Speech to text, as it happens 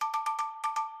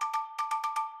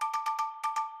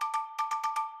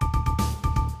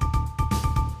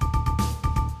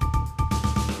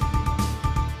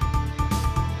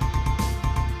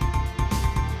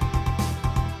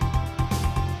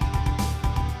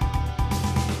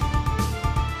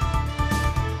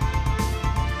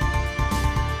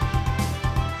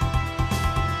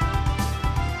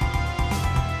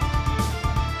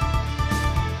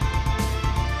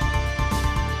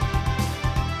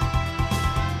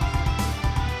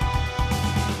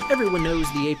Everyone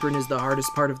knows the apron is the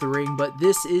hardest part of the ring, but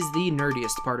this is the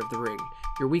nerdiest part of the ring.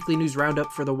 Your weekly news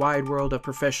roundup for the wide world of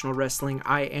professional wrestling.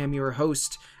 I am your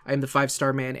host. I am the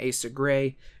 5-star man, Asa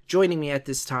Gray. Joining me at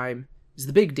this time is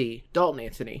the Big D, Dalton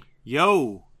Anthony.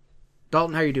 Yo.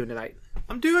 Dalton, how are you doing tonight?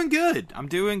 I'm doing good.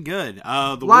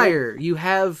 Liar, you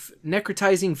have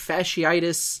necrotizing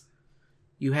fasciitis,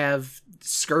 you have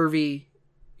scurvy,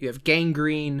 you have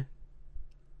gangrene.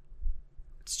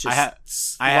 It's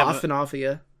just sloughing off of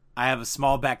you. I have a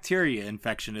small bacteria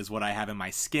infection is what I have in my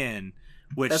skin,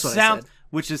 which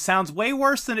sounds way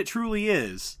worse than it truly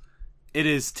is. It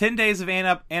is 10 days of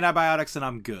antibiotics and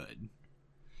I'm good.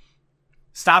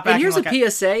 Stop acting like And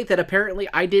here's a PSA that apparently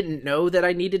I didn't know that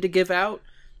I needed to give out,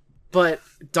 but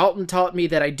Dalton taught me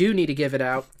that I do need to give it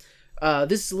out.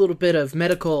 This is a little bit of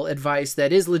medical advice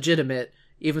that is legitimate,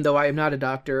 even though I am not a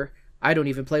doctor. I don't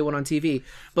even play one on TV.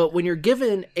 But when you're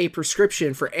given a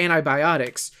prescription for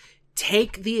antibiotics,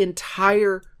 take the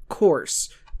entire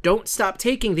course. Don't stop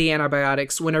taking the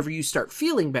antibiotics whenever you start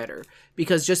feeling better,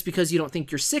 because just because you don't think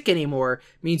you're sick anymore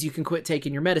means you can quit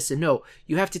taking your medicine. No,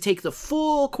 you have to take the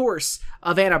full course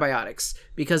of antibiotics,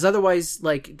 because otherwise,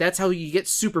 that's how you get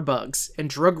superbugs and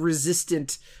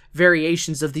drug-resistant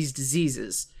variations of these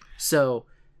diseases. So,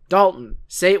 Dalton,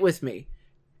 say it with me.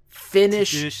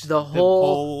 Finish the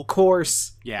whole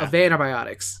course of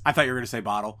antibiotics. I thought you were going to say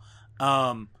bottle.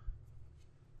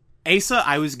 Asa,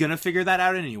 I was going to figure that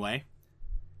out anyway,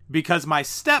 because my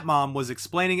stepmom was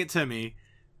explaining it to me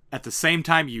at the same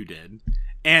time you did,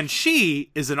 and she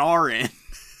is an RN.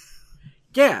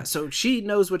 Yeah, so she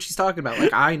knows what she's talking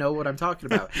about. I know what I'm talking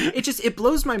about. It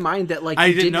blows my mind that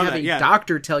you didn't have a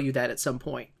doctor tell you that at some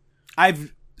point.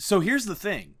 So here's the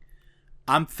thing.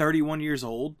 I'm 31 years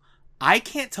old. I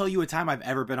can't tell you a time I've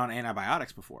ever been on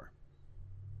antibiotics before.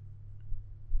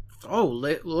 Oh,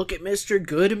 look at Mr.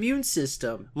 Good Immune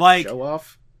System. Show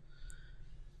off.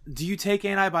 Do you take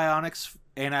antibiotics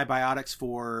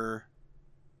for,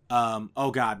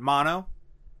 mono?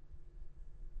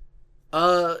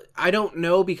 I don't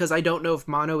know, because I don't know if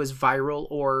mono is viral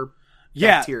or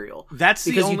bacterial. That's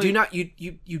because the only... you do not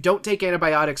you don't take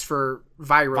antibiotics for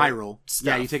viral stuff.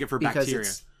 Yeah, you take it for bacteria.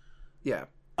 Yeah.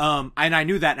 And I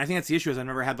knew that, and I think that's the issue, is I've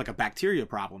never had a bacteria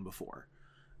problem before.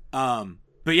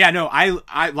 But yeah, no, I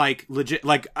legit,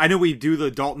 I know we do the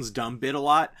Dalton's dumb bit a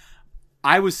lot.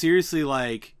 I was seriously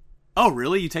oh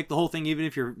really? You take the whole thing even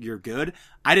if you're good?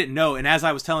 I didn't know. And as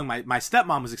I was telling my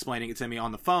stepmom was explaining it to me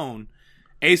on the phone,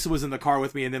 Asa was in the car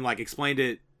with me and then explained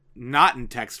it not in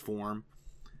text form.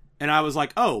 And I was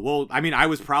like, oh, well, I mean, I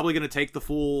was probably going to take the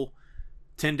full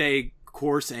 10-day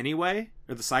course anyway,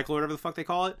 or the cycle or whatever the fuck they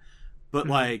call it. But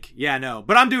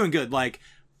but I'm doing good.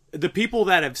 The people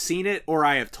that have seen it or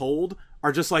I have told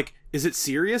are just is it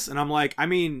serious? And I'm like, I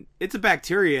mean, it's a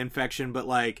bacteria infection, but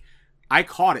I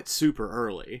caught it super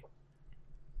early.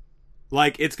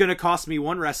 It's going to cost me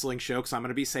one wrestling show because I'm going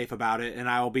to be safe about it, and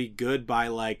I will be good by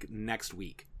next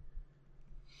week.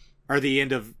 Or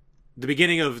the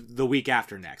beginning of the week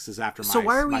after next is after my So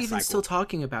why are we even cycle. Still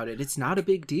talking about it? It's not a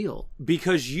big deal.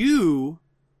 Because you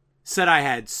said I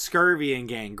had scurvy and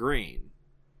gangrene.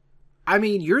 I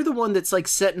mean, you're the one that's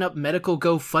setting up medical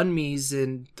GoFundMes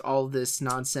and all this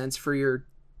nonsense for your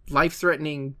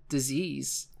life-threatening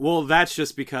disease. Well, that's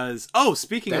just because... Oh,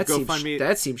 speaking of GoFundMe...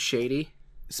 That seems shady.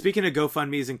 Speaking of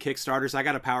GoFundMes and Kickstarters, I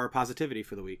got a power of positivity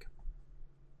for the week.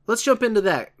 Let's jump into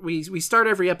that. We start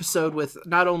every episode with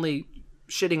not only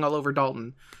shitting all over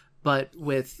Dalton, but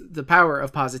with the power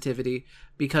of positivity,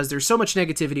 because there's so much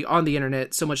negativity on the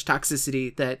internet, so much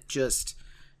toxicity that just...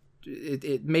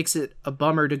 It makes it a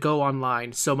bummer to go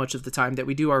online so much of the time that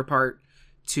we do our part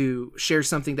to share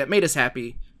something that made us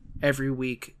happy every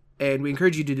week, and we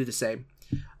encourage you to do the same.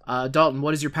 Dalton,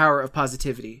 what is your power of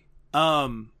positivity?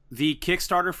 The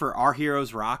Kickstarter for Our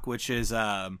Heroes Rock, which is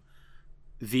the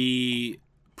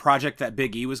project that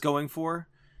Big E was going for,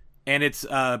 and it's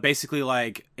basically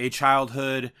a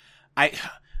childhood...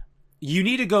 You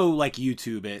need to go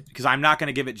YouTube it, because I'm not going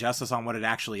to give it justice on what it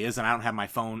actually is, and I don't have my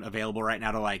phone available right now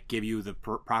to give you the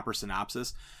proper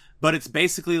synopsis. But it's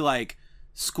basically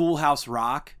Schoolhouse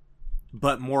Rock,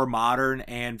 but more modern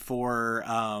and for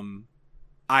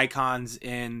icons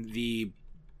in the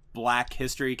Black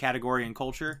history category and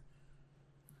culture,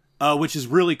 which is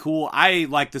really cool. I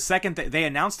the second they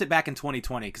announced it back in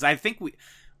 2020, because I think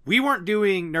we weren't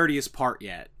doing Nerdiest Part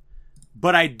yet.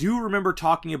 But I do remember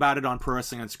talking about it on Pro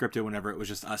Wrestling Unscripted whenever it was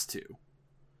just us two.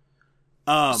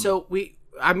 So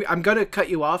I'm gonna cut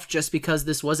you off just because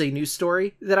this was a news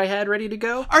story that I had ready to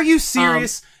go. Are you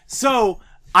serious? So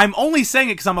I'm only saying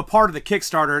it because I'm a part of the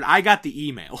Kickstarter and I got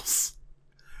the emails.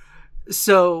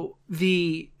 So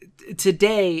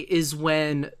today is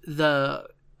when the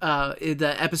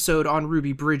episode on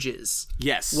Ruby Bridges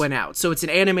went out. So it's an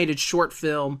animated short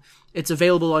film. It's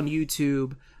available on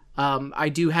YouTube. I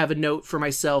do have a note for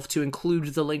myself to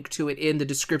include the link to it in the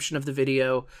description of the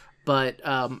video, but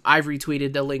I've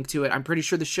retweeted the link to it. I'm pretty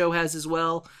sure the show has as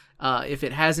well. If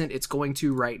it hasn't, it's going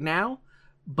to right now.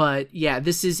 But yeah,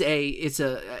 it's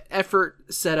a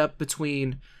effort set up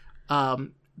between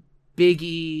Big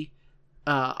E,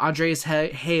 Andreas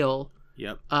Hale,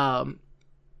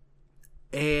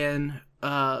 and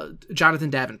Jonathan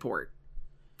Davenport.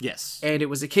 Yes. And it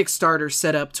was a Kickstarter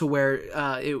set up to where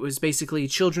it was basically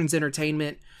children's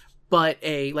entertainment, but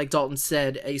like Dalton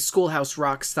said, a Schoolhouse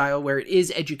Rock style where it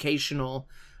is educational,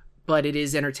 but it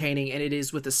is entertaining, and it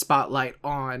is with a spotlight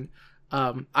on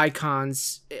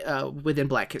icons within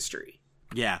Black history.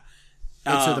 Yeah.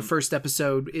 And so the first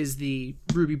episode is the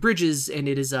Ruby Bridges, and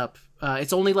it is up.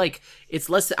 It's only it's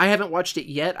less than, I haven't watched it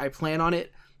yet. I plan on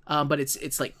it. But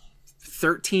it's like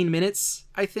 13 minutes,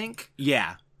 I think.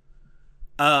 Yeah.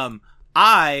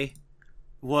 I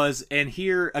was, and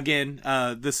here again,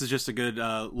 this is just a good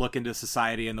look into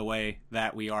society and the way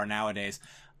that we are nowadays.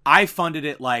 I funded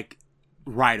it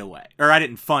right away, or I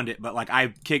didn't fund it, but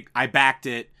I backed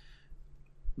it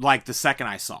the second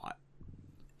I saw it,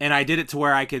 and I did it to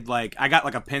where I could I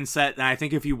got a pin set, and I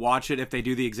think if you watch it, if they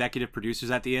do the executive producers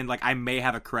at the end, I may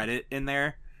have a credit in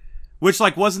there, which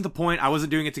wasn't the point. I wasn't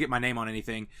doing it to get my name on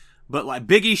anything, but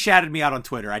Big E shouted me out on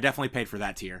Twitter. I definitely paid for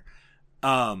that tier.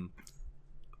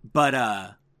 But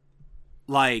I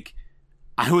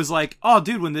was oh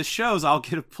dude, when this shows, I'll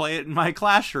get to play it in my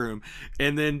classroom.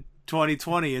 And then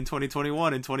 2020 and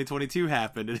 2021 and 2022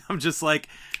 happened, and I'm just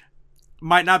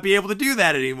might not be able to do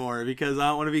that anymore because I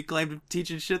don't want to be claimed of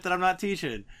teaching shit that I'm not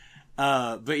teaching.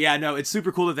 But yeah, no, it's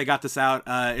super cool that they got this out.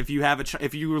 If you have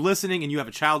if you were listening and you have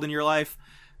a child in your life,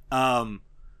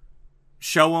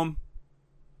 show them.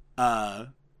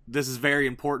 This is very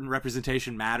important.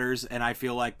 Representation matters, and I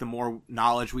feel the more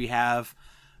knowledge we have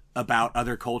about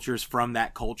other cultures from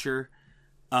that culture,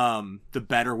 the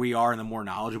better we are and the more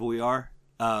knowledgeable we are.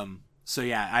 So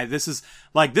yeah, this is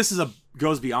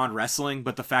goes beyond wrestling,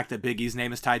 but the fact that Big E's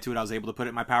name is tied to it, I was able to put it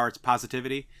in my power. It's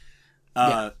positivity.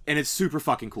 And it's super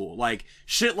fucking cool.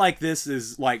 Shit like this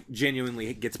is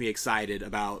genuinely gets me excited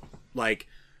about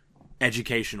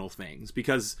educational things,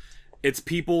 because it's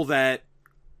people that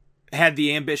had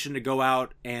the ambition to go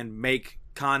out and make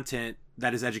content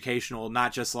that is educational,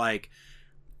 not just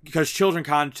because children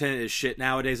content is shit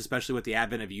nowadays, especially with the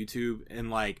advent of YouTube,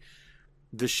 and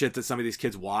the shit that some of these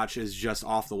kids watch is just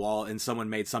off the wall, and someone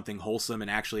made something wholesome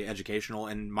and actually educational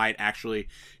and might actually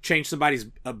change somebody's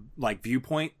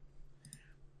viewpoint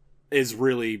is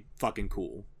really fucking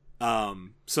cool.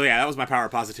 So yeah, that was my power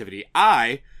of positivity.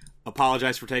 I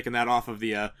apologize for taking that off of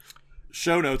the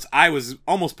show notes. I was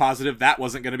almost positive that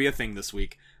wasn't going to be a thing this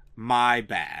week. My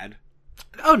bad.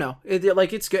 Oh no,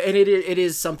 it's good, and it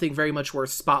is something very much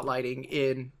worth spotlighting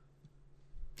in,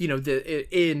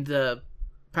 in the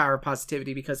power of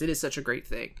positivity, because it is such a great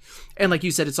thing, and like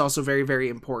you said, it's also very, very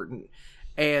important.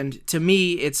 And to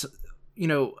me, it's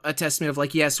a testament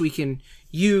of yes, we can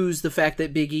use the fact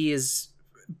that Big E is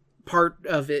part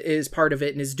of it,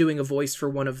 and is doing a voice for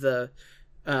one of the.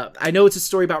 I know it's a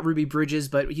story about Ruby Bridges,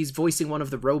 but he's voicing one of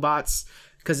the robots,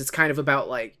 because it's kind of about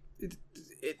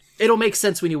it'll make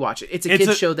sense when you watch it. It's a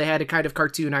kid's show. They had to kind of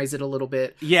cartoonize it a little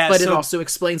bit. Yeah, but it also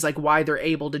explains why they're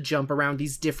able to jump around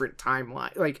these different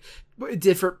timelines,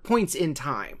 different points in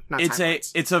time.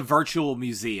 It's a virtual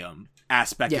museum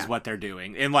aspect is what they're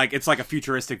doing. And it's a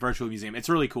futuristic virtual museum. It's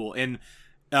really cool. And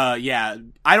yeah,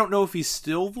 I don't know if he's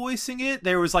still voicing it.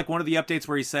 There was one of the updates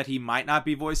where he said he might not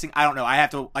be voicing. I don't know. I have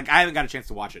to I haven't got a chance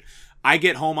to watch it. I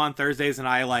get home on Thursdays and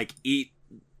I eat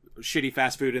shitty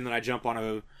fast food, and then I jump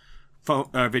on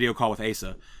a video call with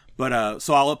Asa. But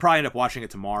so I'll probably end up watching it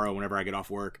tomorrow whenever I get off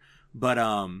work. But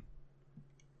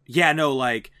yeah, no,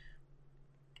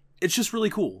 it's just really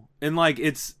cool. And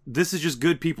this is just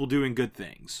good people doing good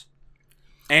things.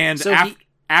 And so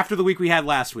after the week we had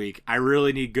last week, I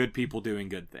really need good people doing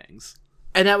good things.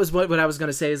 And that was what I was going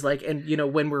to say is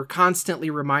and when we're constantly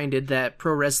reminded that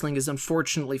pro wrestling is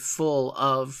unfortunately full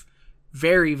of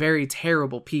very, very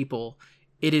terrible people,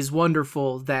 it is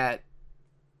wonderful that,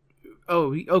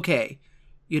 okay,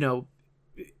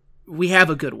 we have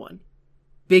a good one.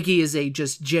 Big E is a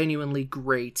just genuinely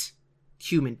great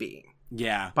human being.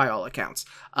 Yeah. By all accounts.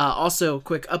 Also,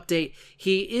 quick update.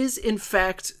 He is, in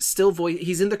fact, still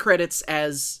he's in the credits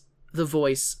as the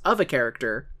voice of a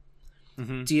character.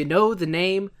 Mm-hmm. Do you know the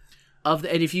name of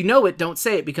and if you know it, don't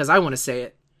say it, because I want to say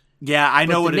it. Yeah, I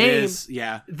know what it is.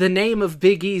 Yeah. The name of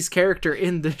Big E's character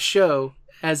in the show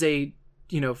as a,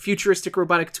 futuristic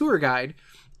robotic tour guide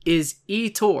is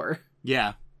E-Tor.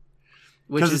 Yeah.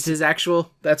 Which is his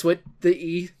actual, that's what the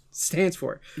E stands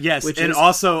for. Yes, and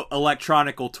also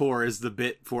Electronical Tour is the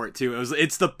bit for it too.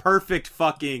 It's the perfect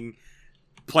fucking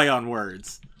play on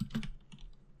words.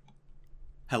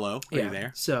 Hello? Are you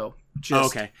there? So,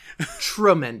 just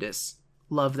tremendous.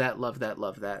 Love that, love that,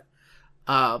 love that.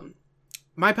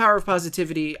 My power of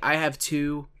positivity, I have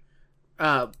two.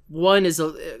 One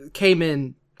came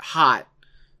in hot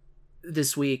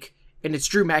this week, and it's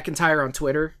Drew McIntyre on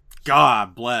Twitter.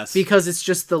 God bless. Because it's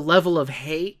just the level of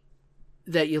hate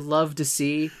that you love to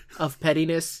see of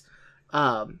pettiness.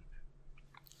 The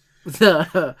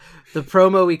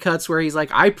promo he cuts where he's like,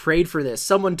 I prayed for this.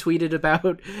 Someone tweeted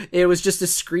about it was just a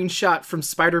screenshot from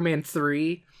Spider-Man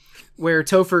 3 where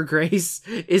Topher Grace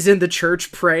is in the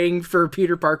church praying for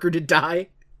Peter Parker to die.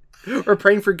 Or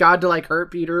praying for God to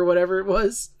hurt Peter or whatever it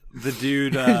was. The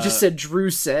dude just said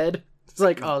Drew said. It's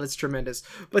like, oh, that's tremendous.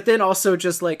 But then also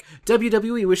just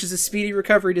WWE wishes a speedy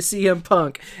recovery to CM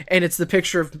Punk, and it's the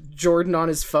picture of Jordan on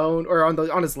his phone or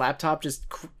on his laptop, just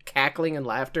cackling in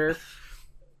laughter.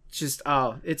 Just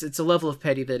it's a level of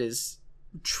petty that is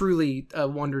truly a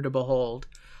wonder to behold.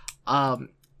 And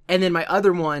then my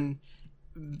other one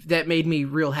that made me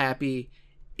real happy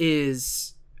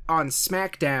is on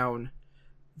SmackDown,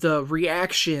 the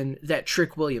reaction that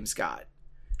Trick Williams got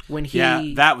when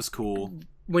that was cool.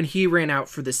 When he ran out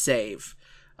for the save,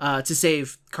 to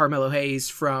save Carmelo Hayes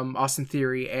from Austin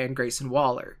Theory and Grayson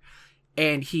Waller.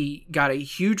 And he got a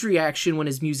huge reaction when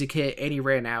his music hit and he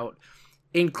ran out,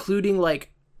 including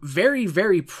very,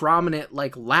 very prominent,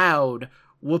 loud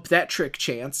whoop that trick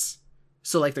chants.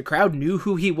 So the crowd knew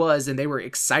who he was and they were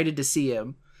excited to see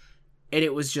him. And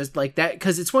it was just that,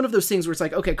 because it's one of those things where it's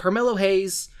okay, Carmelo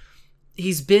Hayes,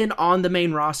 he's been on the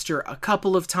main roster a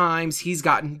couple of times. He's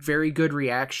gotten very good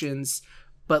reactions.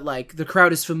 But the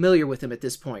crowd is familiar with him at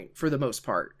this point for the most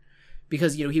part,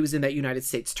 because he was in that United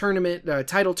States tournament,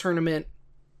 title tournament,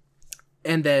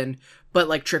 and then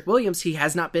Trick Williams, he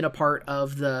has not been a part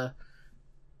of the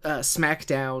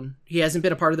SmackDown. He hasn't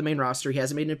been a part of the main roster. He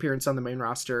hasn't made an appearance on the main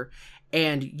roster,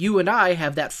 and you and I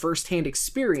have that firsthand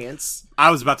experience.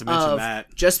 I was about to mention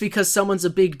that just because someone's a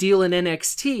big deal in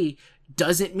NXT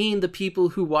doesn't mean the people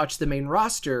who watch the main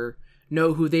roster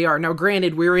know who they are. Now,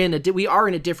 granted, we are in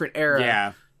a different era.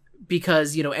 Yeah.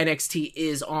 Because, NXT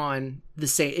is on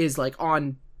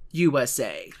on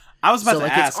USA. I was about to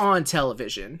ask. It's on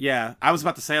television. Yeah. I was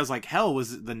about to say, I was like, hell,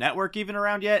 was the network even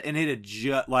around yet? And it had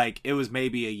it was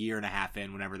maybe a year and a half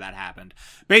in whenever that happened.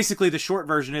 Basically, the short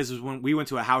version is when we went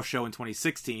to a house show in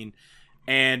 2016,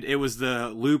 and it was the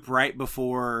loop right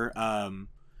before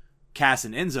Cass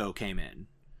and Enzo came in.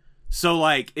 So,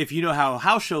 if you know how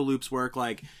house show loops work,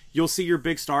 you'll see your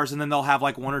big stars, and then they'll have,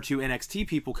 one or two NXT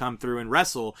people come through and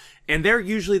wrestle, and they're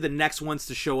usually the next ones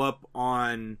to show up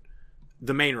on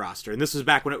the main roster. And this was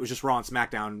back when it was just Raw and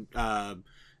SmackDown.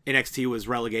 NXT was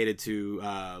relegated to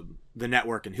the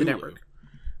network and Hulu. The network.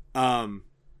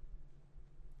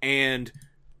 And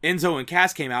Enzo and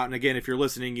Cass came out, and again, if you're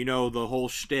listening, you know the whole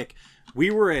shtick.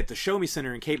 We were at the Show Me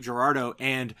Center in Cape Girardeau,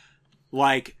 and,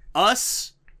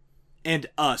 us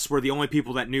were the only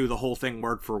people that knew the whole thing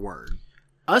word for word.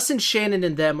 Us and Shannon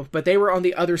and them, but they were on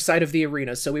the other side of the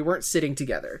arena, so we weren't sitting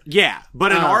together. Yeah,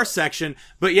 but in our section,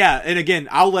 but yeah, and again,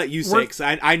 I'll let you say, because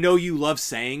I know you love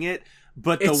saying it,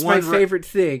 but it's my favorite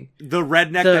thing. The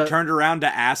redneck that turned around to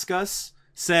ask us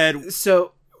said...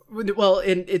 So, well,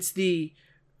 and it's the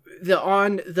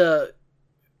part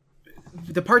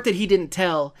that he didn't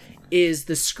tell is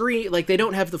the screen, they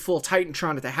don't have the full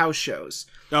Titantron at the house shows.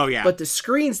 Oh, yeah. But the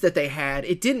screens that they had,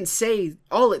 it didn't say,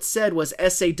 all it said was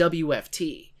SAWFT.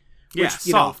 Yeah, which,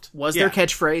 soft. Was their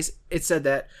catchphrase. It said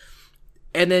that.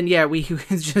 And then, yeah, we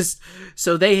just,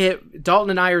 so they hit,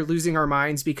 Dalton and I are losing our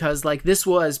minds because, this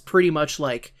was pretty much,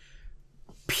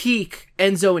 peak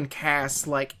Enzo and Cass.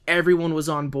 Everyone was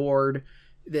on board.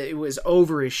 It was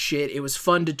over as shit. It was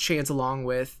fun to chant along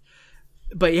with.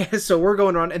 But yeah, so we're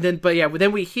going on, and then,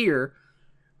 then we hear,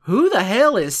 who the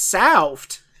hell is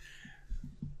Soft?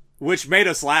 Which made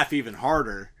us laugh even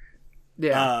harder.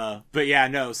 Yeah. But yeah,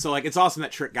 no, so, it's awesome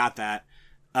that Trick got that.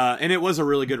 And it was a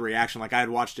really good reaction. I had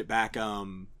watched it back,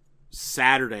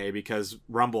 Saturday because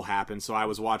Rumble happened, so I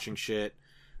was watching shit,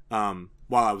 while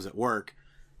I was at work.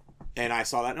 And I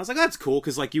saw that, and I was like, that's cool,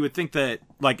 because, you would think that,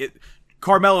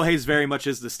 Carmelo Hayes very much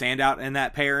is the standout in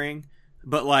that pairing.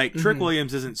 But, Trick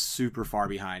Williams isn't super far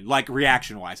behind,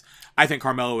 reaction-wise. I think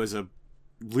Carmelo is a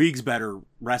league's better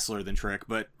wrestler than Trick,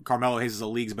 but Carmelo Hayes is a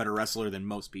league's better wrestler than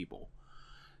most people.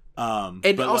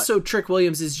 And also Trick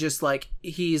Williams is just like,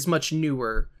 he's much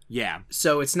newer. Yeah.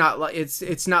 So it's not like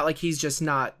it's not like he's just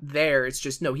not there. It's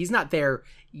just, no, he's not there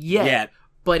yet.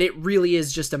 But it really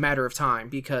is just a matter of time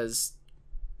because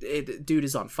dude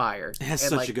is on fire. It has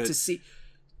and such a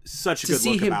good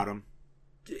look about him.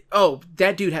 Oh,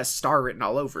 that dude has star written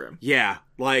all over him. Yeah,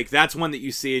 like that's one that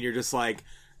you see and you're just like,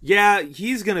 yeah,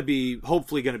 he's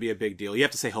hopefully gonna be a big deal. You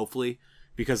have to say hopefully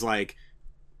because like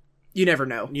you never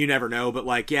know. But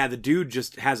like, yeah, the dude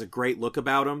just has a great look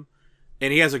about him,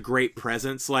 and he has a great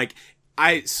presence. Like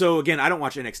so again, I don't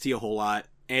watch NXT a whole lot,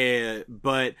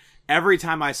 but every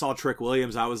time I saw Trick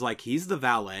Williams, I was like, he's the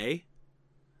valet,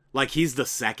 like he's the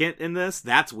second in this.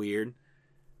 That's weird.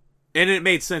 And it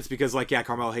made sense because, like, yeah,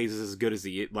 Carmelo Hayes is as good as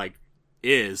he, like,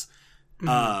 is.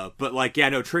 Mm-hmm. But, like, yeah,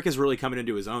 no, Trick is really coming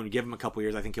into his own. Give him a couple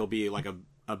years, I think he'll be, like,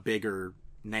 a bigger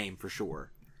name for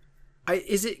sure.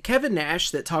 Is it Kevin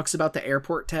Nash that talks about the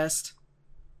airport test?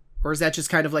 Or is that just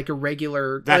kind of like a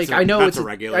regular... I know it's a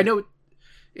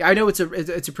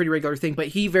pretty regular thing, but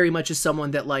he very much is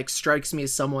someone that, like, strikes me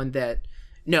as someone that,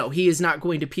 no, he is not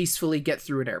going to peacefully get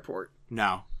through an airport.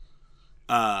 No.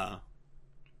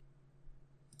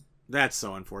 That's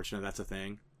so unfortunate. That's a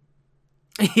thing.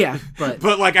 Yeah,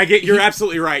 but like you're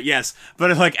absolutely right. Yes,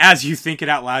 but like as you think it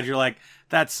out loud, you're like,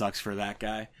 that sucks for that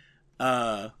guy.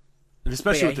 And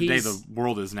especially with the day the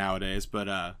world is nowadays.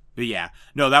 But yeah,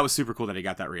 no, that was super cool that he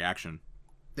got that reaction.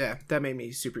 Yeah, that made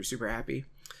me super super happy.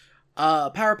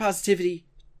 Power positivity,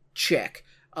 check.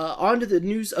 On to the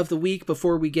news of the week.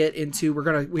 Before we get into,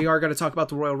 we are gonna talk about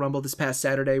the Royal Rumble this past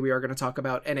Saturday. We are gonna talk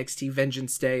about NXT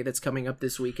Vengeance Day that's coming up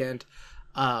this weekend.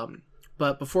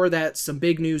 But before that, some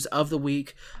big news of the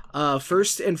week.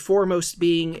 First and foremost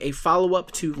being a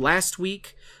follow-up to last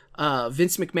week.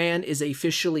 Vince McMahon is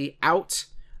officially out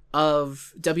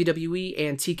of WWE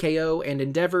and TKO and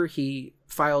Endeavor. He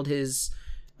filed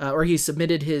he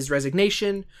submitted his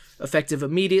resignation effective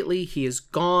immediately. He is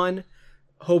gone.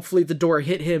 Hopefully the door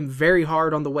hit him very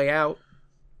hard on the way out.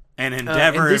 And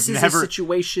Endeavor and this is a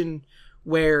situation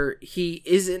where he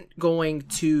isn't going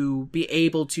to be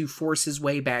able to force his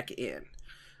way back in.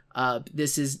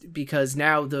 This is because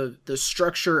now the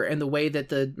structure and the way that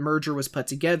the merger was put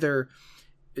together,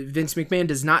 Vince McMahon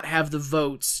does not have the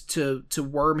votes to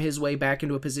worm his way back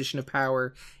into a position of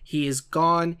power. He is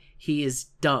gone. He is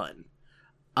done.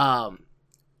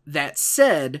 That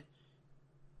said,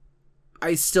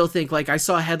 I still think, like, I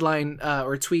saw a headline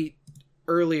or tweet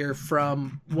earlier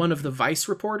from one of the Vice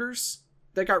reporters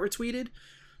that got retweeted,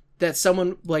 that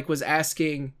someone like was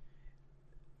asking,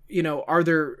 you know, are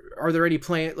there any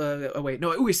plans?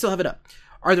 We still have it up.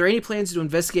 Are there any plans to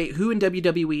investigate who in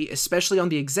WWE, especially on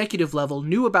the executive level,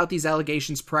 knew about these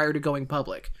allegations prior to going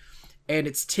public? And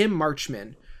it's Tim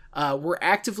Marchman. We're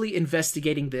actively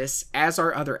investigating this, as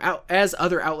other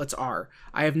outlets are.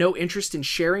 I have no interest in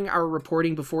sharing our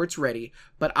reporting before it's ready,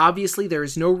 but obviously there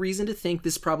is no reason to think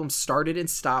this problem started and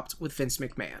stopped with Vince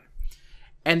McMahon.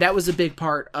 And that was a big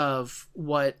part of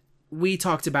what we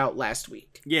talked about last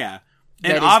week. Yeah.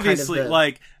 And obviously, kind of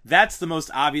like, that's the most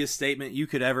obvious statement you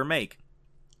could ever make.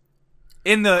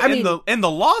 In the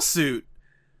lawsuit,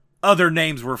 other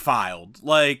names were filed.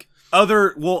 Like,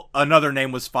 another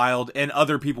name was filed and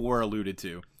other people were alluded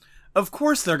to. Of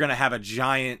course they're going to have a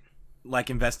giant, like,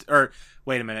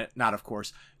 wait a minute, not of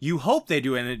course. You hope they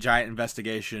do a giant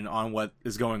investigation on what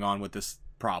is going on with this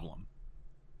problem.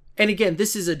 And again,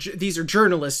 these are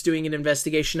journalists doing an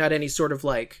investigation, not any sort of,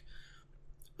 like,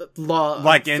 law,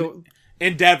 like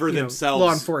Endeavor themselves,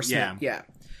 law enforcement. Yeah.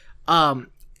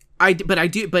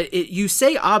 You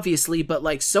say obviously, but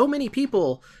like so many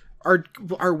people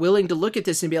are willing to look at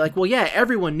this and be like, well, yeah,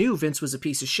 everyone knew Vince was a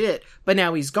piece of shit, but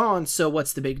now he's gone, so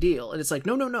what's the big deal? And it's like,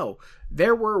 no.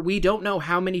 We don't know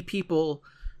how many people,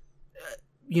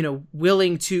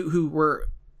 willing to, who were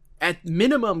at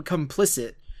minimum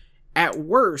complicit, at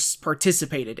worst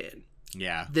participated in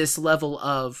this level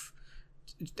of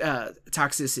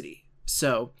toxicity.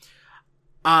 So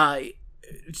I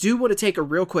do want to take a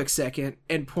real quick second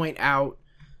and point out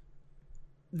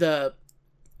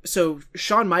so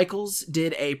Shawn Michaels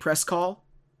did a press call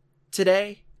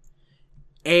today,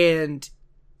 and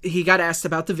he got asked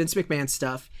about the Vince McMahon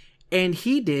stuff, and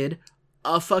he did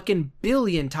a fucking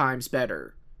billion times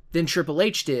better than Triple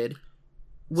H did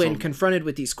when confronted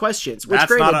with these questions. Which,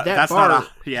 granted, that's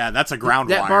a ground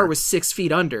wire. That bar was 6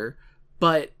 feet under,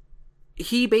 but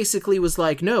he basically was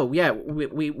like, no, yeah,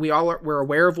 we're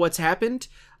aware of what's happened.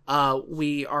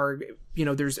 We are,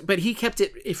 but he kept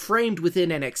it framed within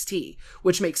NXT,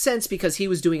 which makes sense because he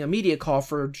was doing a media call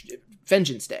for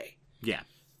Vengeance Day. Yeah.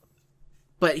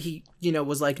 but he,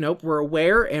 was like, nope, we're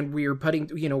aware, and we're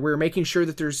we're making sure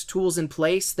that there's tools in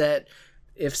place that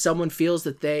if someone feels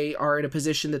that they are in a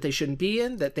position that they shouldn't be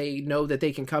in, that they know that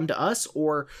they can come to us,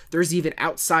 or there's even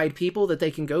outside people that they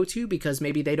can go to because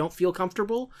maybe they don't feel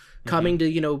comfortable coming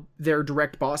to, their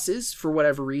direct bosses for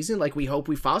whatever reason. Like, we hope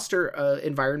we foster an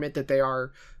environment that they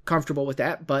are comfortable with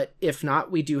that, but if not,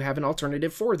 we do have an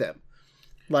alternative for them.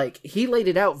 Like, he laid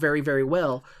it out very, very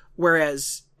well,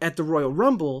 whereas at the Royal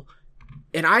Rumble,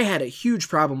 and I had a huge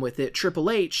problem with it,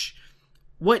 Triple H,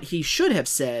 what he should have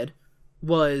said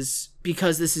was,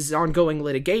 because this is ongoing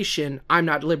litigation, I'm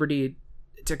not at liberty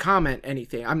to comment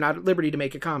anything. I'm not at liberty to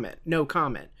make a comment. No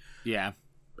comment. Yeah.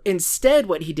 Instead,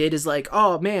 what he did is like,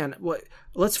 oh man,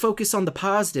 let's focus on the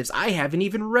positives. I haven't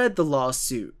even read the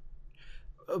lawsuit.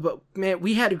 But man,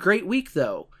 we had a great week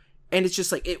though. And it's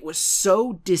just like, it was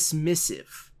so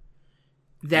dismissive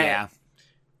that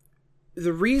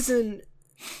the reason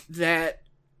that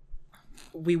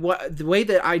the way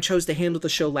that I chose to handle the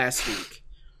show last week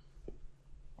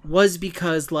was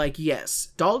because, like, yes,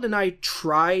 Dalton and I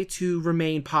try to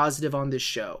remain positive on this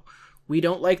show. We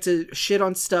don't like to shit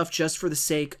on stuff just for the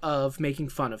sake of making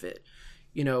fun of it.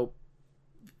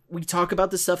 We talk about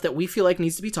the stuff that we feel like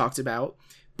needs to be talked about,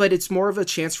 but it's more of a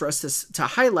chance for us to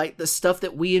highlight the stuff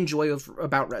that we enjoy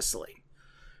about wrestling.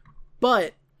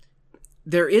 But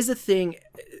there is a thing,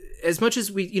 as much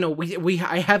as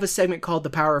I have a segment called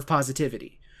The Power of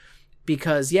Positivity.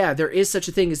 Because, there is such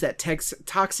a thing as that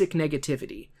toxic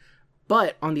negativity.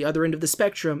 But on the other end of the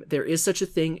spectrum, there is such a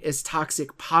thing as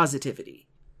toxic positivity.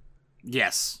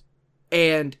 Yes.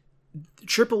 And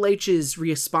Triple H's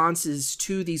responses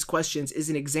to these questions is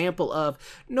an example of,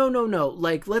 no.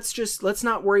 Like, let's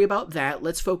not worry about that.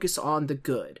 Let's focus on the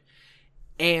good.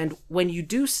 And when you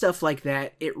do stuff like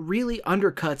that, it really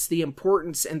undercuts the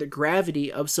importance and the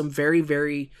gravity of some very,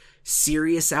 very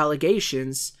serious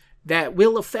allegations that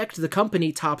will affect the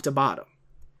company top to bottom.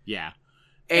 Yeah.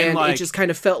 And it just kind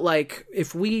of felt like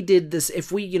if we did this,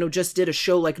 if we, just did a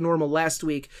show like normal last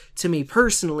week, to me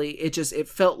personally, it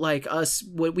felt like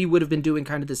we would have been doing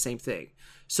kind of the same thing.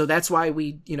 So that's why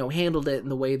we, handled it in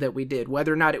the way that we did.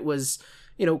 Whether or not it was,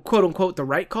 quote unquote, the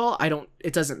right call,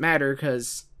 it doesn't matter,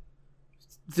 because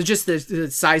the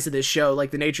size of this show,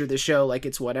 like the nature of this show, like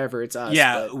it's whatever, it's us.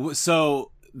 Yeah. But.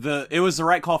 So it was the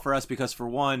right call for us because, for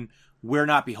one, we're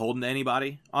not beholden to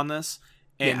anybody on this,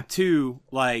 and two,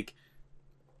 like,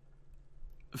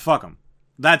 fuck them.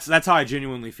 That's how I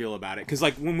genuinely feel about it. Because,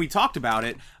 like, when we talked about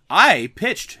it, I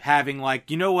pitched having, like,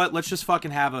 you know what, let's just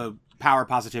fucking have a power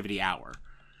positivity hour.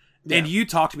 Yeah. And you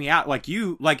talked me out, like,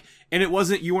 and it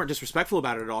wasn't, you weren't disrespectful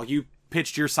about it at all. You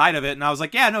pitched your side of it, and I was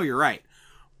like, yeah, no, you're right.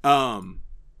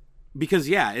 Because,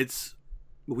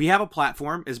 we have a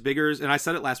platform as big as, and I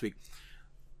said it last week,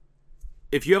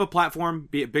 if you have a platform,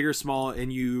 be it big or small,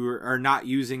 and you are not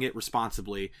using it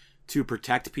responsibly to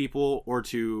protect people or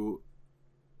to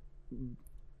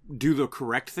do the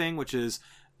correct thing, which is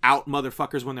out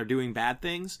motherfuckers when they're doing bad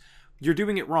things, you're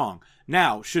doing it wrong.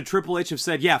 Now, should Triple H have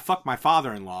said, yeah, fuck my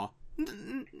father-in-law?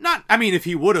 If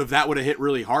he would have, that would have hit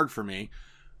really hard for me.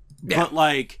 Yeah. But,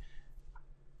 like,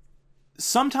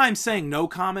 sometimes saying no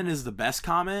comment is the best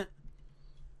comment.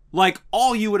 Like,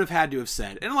 all you would have had to have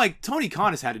said, and, like, Tony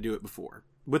Khan has had to do it before,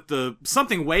 with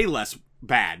something way less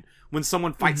bad, when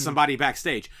someone fights somebody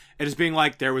backstage, and just being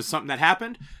like, there was something that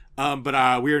happened,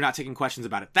 but we are not taking questions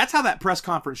about it. That's how that press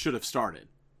conference should have started.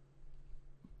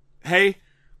 Hey,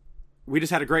 we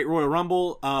just had a great Royal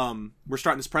Rumble, we're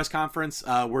starting this press conference,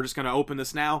 we're just going to open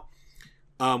this now.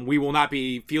 We will not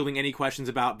be fielding any questions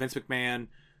about Vince McMahon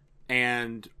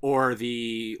or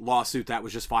the lawsuit that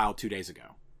was just filed 2 days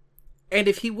ago. And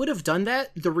if he would have done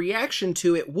that, the reaction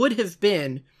to it would have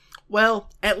been, well,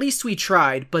 at least we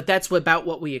tried, but that's about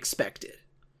what we expected.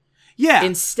 Yeah.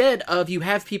 Instead of, you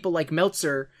have people like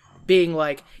Meltzer being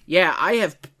like, yeah, I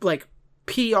have, like,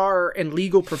 PR and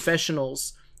legal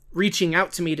professionals reaching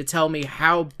out to me to tell me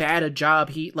how bad a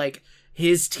job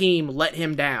his team let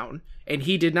him down, and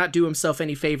he did not do himself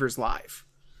any favors live.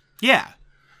 Yeah.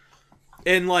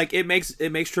 And, like, it makes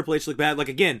Triple H look bad. Like,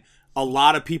 again, a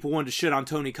lot of people wanted to shit on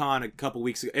Tony Khan a couple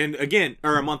weeks ago,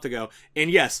 or a month ago.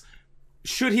 And yes,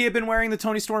 should he have been wearing the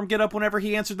Tony Storm getup whenever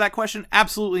he answered that question?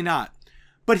 Absolutely not.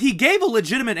 But he gave a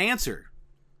legitimate answer.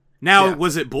 Now,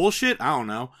 was it bullshit? I don't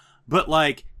know. But,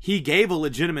 like, he gave a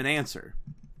legitimate answer.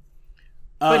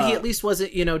 But he at least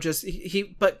wasn't,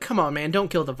 but come on, man, don't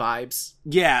kill the vibes.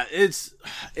 Yeah, it's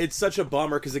such a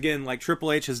bummer, because, again, like,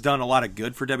 Triple H has done a lot of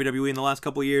good for WWE in the last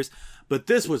couple of years, but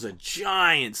this was a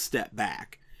giant step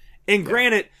back. And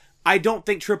granted, I don't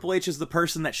think Triple H is the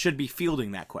person that should be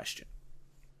fielding that question.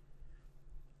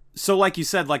 So like you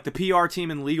said, like the PR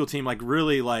team and the legal team like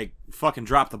really like fucking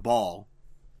dropped the ball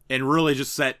and really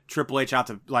just set Triple H out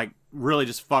to like really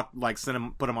just send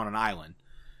him, put him on an island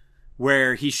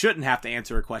where he shouldn't have to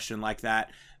answer a question like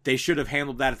that. They should have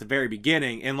handled that at the very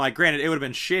beginning. And like, granted, it would have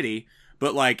been shitty,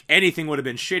 but like anything would have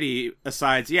been shitty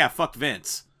besides, yeah, fuck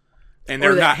Vince. And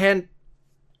they're not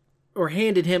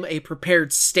handed him a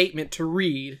prepared statement to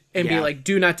read and be like,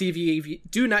 do not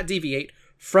deviate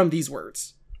from these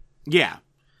words. Yeah.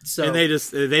 So and they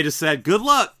just said, good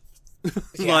luck.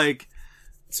 Like,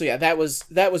 so yeah, that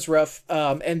was rough.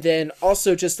 And then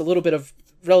also just a little bit of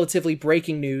relatively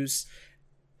breaking news.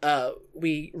 There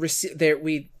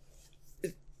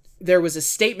was a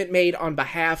statement made on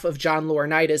behalf of John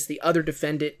Laurinaitis, the other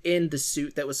defendant in the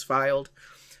suit that was filed,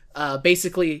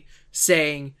 basically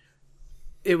saying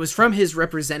it was from his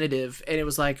representative, and it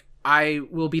was like, I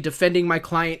will be defending my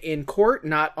client in court,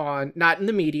 not in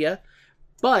the media,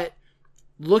 but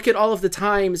look at all of the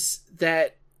times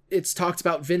that it's talked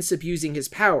about Vince abusing his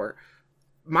power.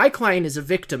 My client is a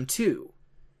victim too.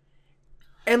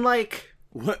 And like,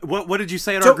 what did you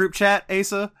say in our group chat,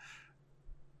 Asa?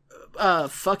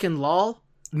 Fucking lol.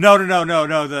 No.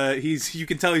 You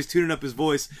can tell he's tuning up his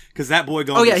voice because that boy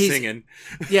he's singing.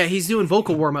 Yeah, he's doing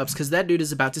vocal warm ups because that dude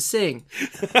is about to sing.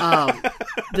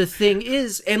 The thing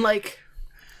is, and like,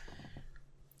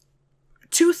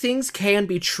 two things can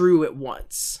be true at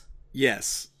once.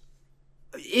 Yes.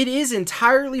 It is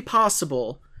entirely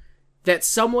possible that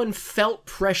someone felt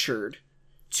pressured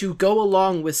to go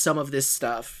along with some of this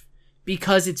stuff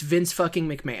because it's Vince fucking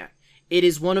McMahon. It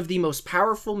is one of the most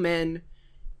powerful men,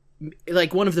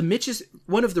 like one of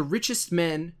the richest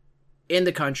men in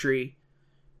the country,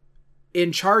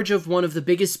 in charge of one of the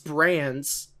biggest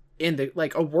brands in the,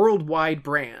 like, a worldwide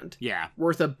brand. Yeah.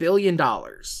 Worth $1 billion.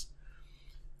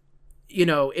 You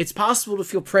know, it's possible to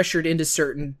feel pressured into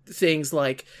certain things,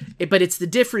 like, but it's the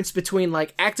difference between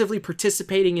like actively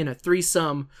participating in a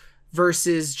threesome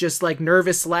versus just like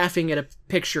nervous laughing at a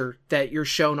picture that you're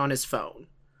shown on his phone.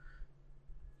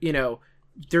 You know,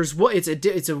 there's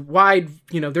a wide,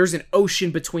 you know, there's an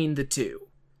ocean between the two.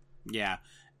 Yeah.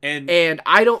 And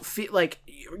I don't feel like,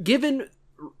 given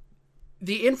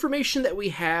the information that we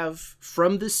have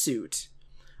from the suit,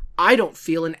 I don't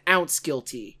feel an ounce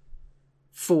guilty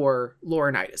for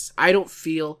Laurinaitis. I don't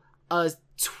feel a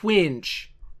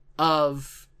twinge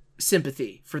of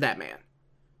sympathy for that man,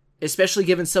 especially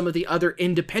given some of the other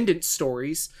independent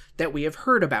stories that we have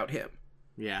heard about him.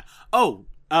 Yeah. Oh,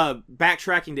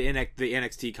 backtracking to the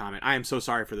NXT comment. I am so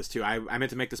sorry for this too. I meant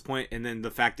to make this point, and then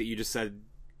the fact that you just said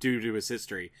due to his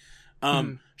history.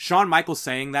 Shawn Michaels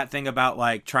saying that thing about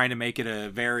like trying to make it a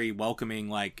very welcoming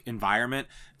like environment.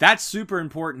 That's super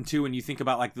important too when you think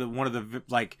about like the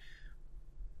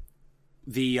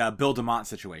Bill DeMont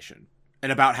situation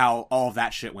and about how all of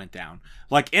that shit went down.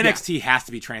 Like NXT has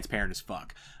to be transparent as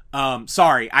fuck.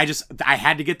 Sorry, I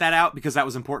had to get that out because that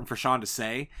was important for Shawn to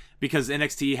say, because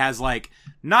NXT has like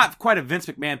not quite a Vince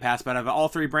McMahon pass, but of all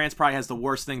three brands probably has the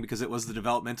worst thing because it was the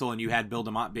developmental and you had Bill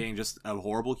DeMont being just a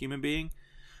horrible human being.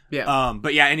 Yeah.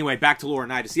 But yeah, anyway, back to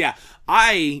Laurinaitis. Yeah,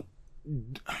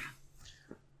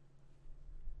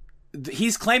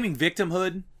 he's claiming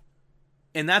victimhood,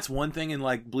 and that's one thing, and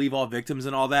like believe all victims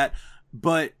and all that.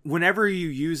 But whenever you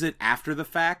use it after the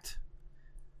fact,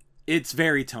 it's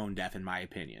very tone deaf, in my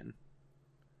opinion.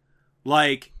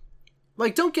 Like,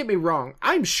 don't get me wrong.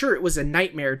 I'm sure it was a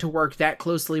nightmare to work that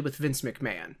closely with Vince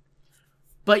McMahon.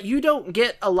 But you don't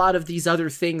get a lot of these other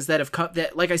things that have come,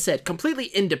 that, like I said, completely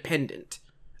independent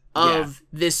of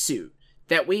this suit,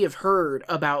 that we have heard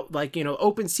about, like, you know,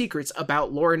 open secrets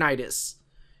about Laurinaitis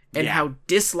and how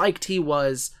disliked he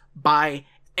was by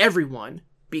everyone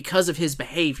because of his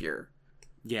behavior.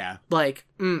 Yeah. Like,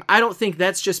 I don't think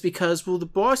that's just because, well, the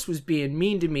boss was being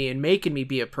mean to me and making me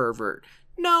be a pervert.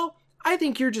 No, I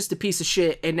think you're just a piece of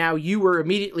shit, and now you were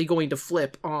immediately going to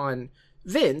flip on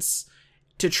Vince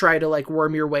to try to, like,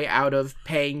 worm your way out of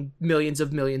paying millions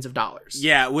of dollars.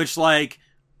 Yeah, which, like,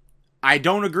 I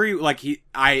don't agree. Like, it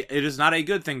is not a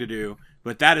good thing to do,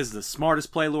 but that is the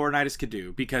smartest play Laurinaitis could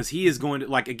do, because he is going to,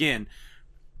 like, again,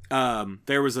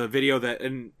 there was a video that,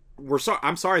 and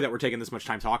I'm sorry that we're taking this much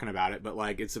time talking about it, but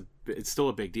like it's still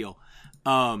a big deal.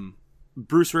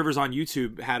 Bruce Rivers on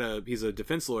YouTube he's a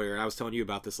defense lawyer, and I was telling you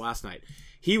about this last night.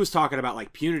 He was talking about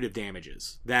like punitive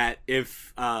damages, that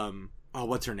if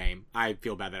what's her name? I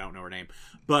feel bad that I don't know her name,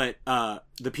 but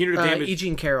the punitive damage, E.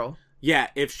 Jean Carroll. Yeah,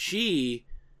 if she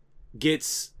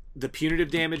gets the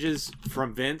punitive damages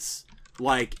from Vince,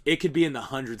 like it could be in the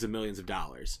hundreds of millions of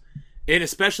dollars. And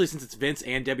especially since it's Vince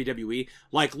and WWE,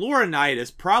 like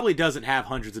Laurinaitis probably doesn't have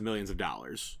hundreds of millions of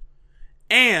dollars.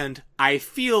 And I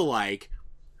feel like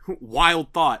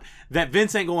wild thought, that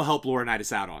Vince ain't gonna help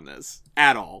Laurinaitis out on this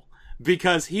at all,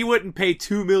 because he wouldn't pay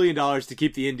 $2 million to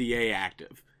keep the NDA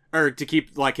active, or to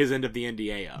keep like his end of the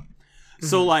NDA up. Mm-hmm.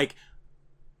 So like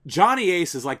Johnny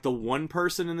Ace is like the one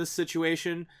person in this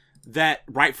situation that,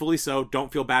 rightfully so,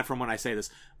 don't feel bad for him when I say this,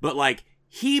 but like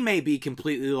he may be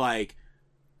completely like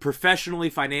professionally,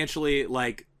 financially,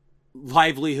 like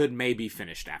livelihood may be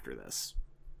finished after this,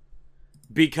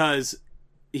 because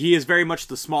he is very much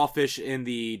the small fish in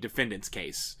the defendant's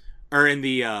case, or in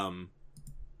the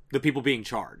people being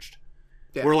charged.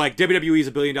 Yeah. Where like WWE is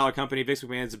 $1 billion company, Vince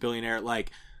McMahon is a billionaire.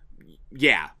 Like,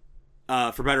 yeah,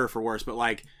 for better or for worse. But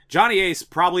like Johnny Ace,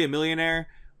 probably a millionaire,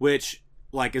 which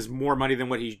like is more money than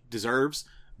what he deserves.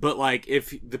 But like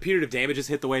if the punitive damages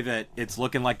hit the way that it's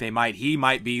looking like they might, he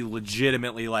might be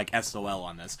legitimately like SOL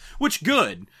on this. Which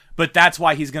good, but that's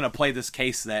why he's gonna play this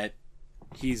case that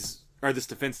or this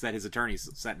defense that his attorney's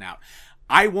setting out.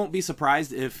 I won't be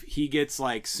surprised if he gets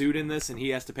like sued in this and he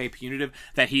has to pay punitive,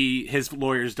 that his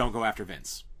lawyers don't go after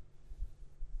Vince.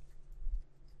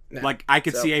 No. Like I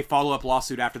could see a follow-up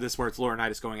lawsuit after this where it's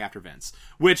Laurinaitis going after Vince.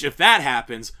 Which if that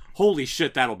happens, holy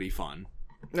shit, that'll be fun.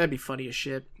 That'd be funny as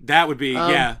shit. That would be,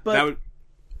 yeah. But that would.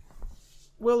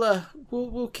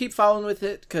 We'll keep following with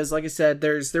it, because like I said,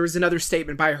 there was another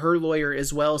statement by her lawyer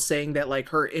as well saying that like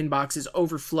her inbox is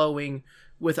overflowing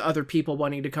with other people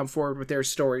wanting to come forward with their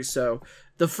stories. So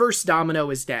the first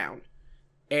domino is down,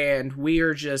 and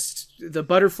the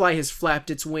butterfly has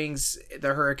flapped its wings.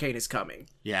 The hurricane is coming.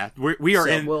 Yeah, we are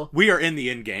in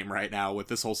the end game right now with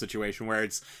this whole situation, where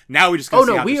it's now we just gotta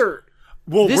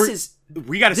see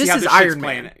we got to see how this shit's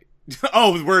playing.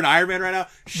 Oh, we're in Iron Man right now.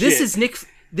 Shit.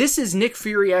 This is Nick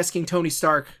Fury asking Tony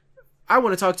Stark, "I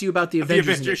want to talk to you about the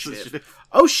Avengers Initiative."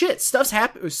 Oh shit, stuff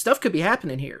could be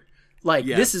happening here. Like,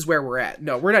 This is where we're at.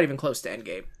 No, we're not even close to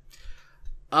Endgame.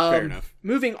 Fair enough.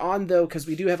 Moving on, though, because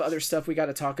we do have other stuff we got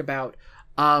to talk about.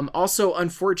 Also,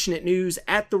 unfortunate news.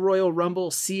 At the Royal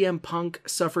Rumble, CM Punk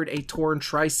suffered a torn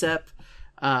tricep.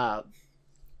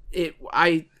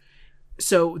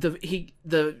 So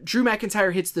the Drew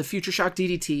McIntyre hits the Future Shock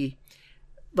DDT.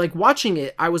 Like, watching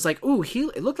it, I was like, ooh,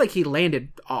 it looked like he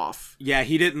landed off. Yeah,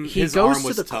 he didn't. His arm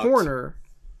was tucked.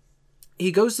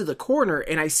 He goes to the corner,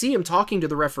 and I see him talking to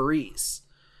the referees.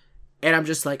 And I'm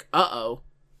just like, uh-oh.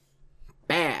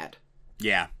 Bad.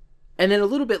 Yeah. And then a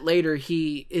little bit later,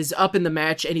 he is up in the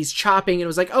match, and he's chopping, and it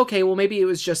was like, okay, well, maybe it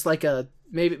was just like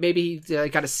maybe he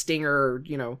got a stinger,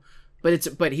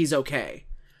 but he's okay.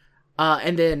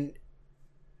 And then,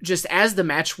 just as the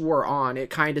match wore on,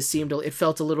 it kind of it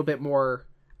felt a little bit more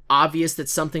obvious that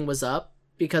something was up.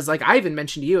 Because, like, I even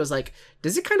mentioned to you, I was like,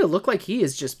 does it kind of look like he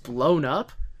is just blown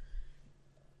up?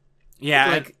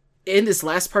 Yeah. Like, in this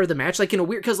last part of the match, like, in a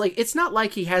weird... Because, like, it's not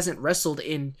like he hasn't wrestled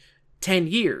in 10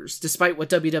 years, despite what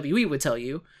WWE would tell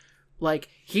you. Like,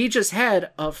 he just had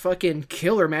a fucking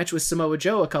killer match with Samoa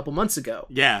Joe a couple months ago.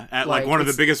 Yeah, at, like one of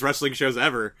the biggest wrestling shows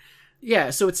ever. Yeah,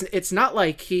 so it's not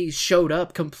like he showed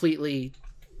up completely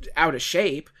out of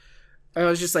shape. I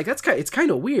was just like, it's kind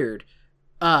of weird.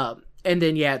 And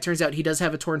then, yeah, it turns out he does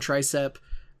have a torn tricep.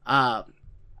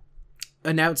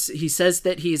 He says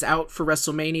that he's out for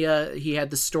WrestleMania. He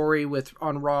had the story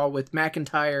on Raw with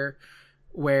McIntyre,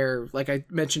 where, like I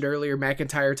mentioned earlier,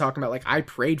 McIntyre talking about, like, I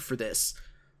prayed for this.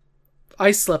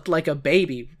 I slept like a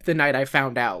baby the night I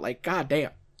found out. Like,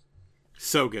 goddamn.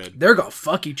 So good. They're gonna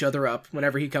fuck each other up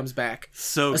whenever he comes back.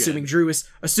 So assuming good.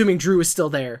 Assuming Drew is still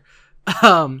there.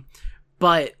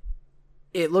 But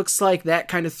it looks like that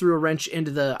kind of threw a wrench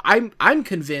into I'm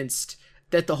convinced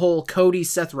that the whole Cody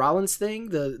Seth Rollins thing,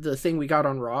 the thing we got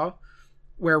on Raw,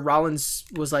 where Rollins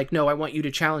was like, no, I want you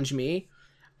to challenge me.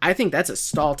 I think that's a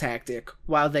stall tactic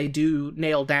while they do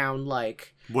nail down,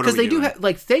 like, because they do have,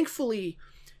 like, thankfully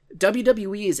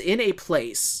WWE is in a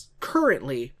place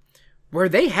currently where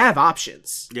they have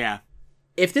options. Yeah.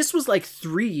 If this was like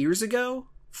 3 years ago,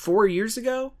 4 years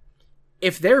ago,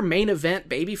 if their main event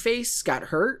babyface got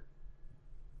hurt,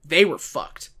 they were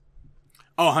fucked.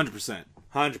 Oh, 100%.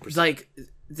 100%. Like,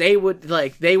 they would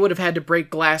have had to break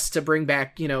glass to bring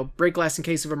back, break glass in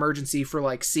case of emergency for,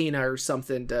 like, Cena or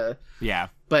something to... Yeah.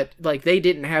 But, like, they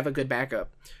didn't have a good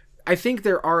backup. I think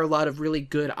there are a lot of really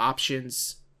good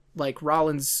options, like,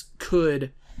 Rollins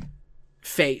could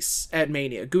face at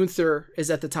Mania. Gunther is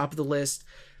at the top of the list.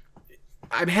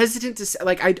 I'm hesitant to say,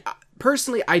 like,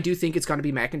 I do think it's going to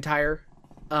be McIntyre.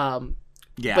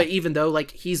 Yeah. But even though,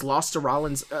 like, he's lost to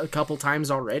Rollins a couple times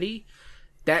already,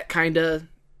 that kind of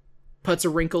puts a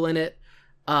wrinkle in it.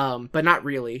 But not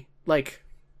really. Like,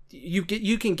 you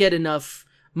can get enough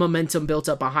momentum built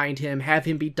up behind him, have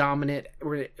him be dominant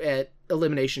at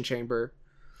Elimination Chamber,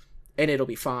 and it'll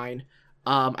be fine.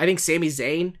 I think Sami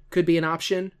Zayn could be an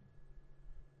option.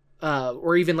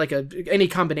 Or even like any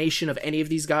combination of any of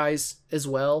these guys as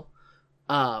well.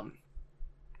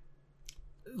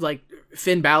 Like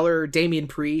Finn Balor, Damian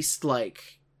Priest,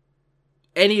 like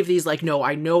any of these, like, no,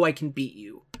 I know I can beat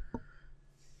you.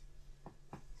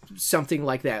 Something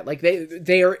like that. Like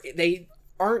they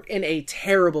aren't in a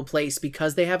terrible place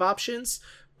because they have options,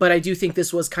 but I do think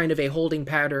this was kind of a holding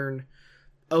pattern.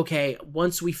 Okay,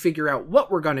 once we figure out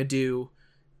what we're gonna do,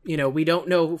 we don't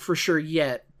know for sure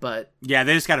yet, but yeah,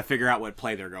 they just got to figure out what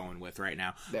play they're going with right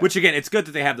now. Yeah. Which again, it's good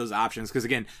that they have those options because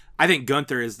again, I think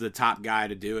Gunther is the top guy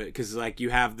to do it because like you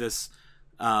have this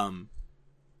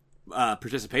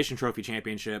participation trophy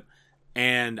championship,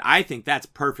 and I think that's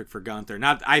perfect for Gunther.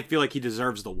 Not, I feel like he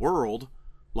deserves the world,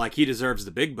 like he deserves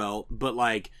the big belt, but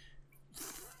like,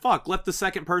 fuck, let the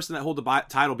second person that hold the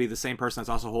title be the same person that's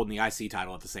also holding the IC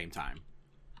title at the same time.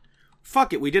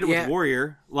 Fuck it, we did it with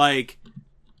Warrior, like.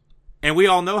 And we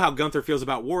all know how Gunther feels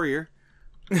about Warrior.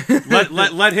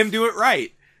 Let him do it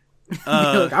right.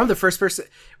 Look, I'm the first person.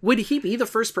 Would he be the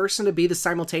first person to be the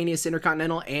simultaneous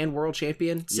Intercontinental and World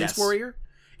Champion since Warrior?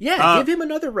 Yeah, give him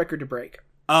another record to break.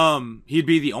 He'd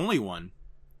be the only one.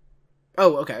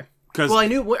 Oh, okay. Well, I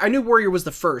knew Warrior was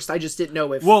the first. I just didn't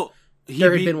know if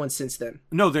there had been one since then.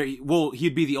 No,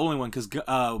 he'd be the only one because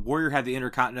Warrior had the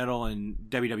Intercontinental and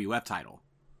WWF title.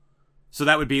 So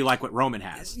that would be like what Roman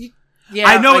has. Yeah,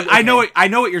 I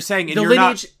know what you're saying. And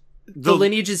the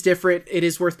lineage is different. It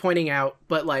is worth pointing out,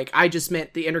 but like I just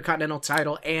meant the Intercontinental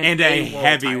title and a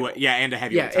heavyweight, and a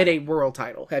heavyweight, and a world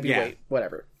title, heavyweight,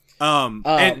 whatever.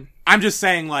 And I'm just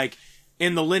saying, like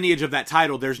in the lineage of that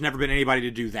title, there's never been anybody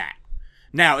to do that.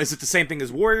 Now, is it the same thing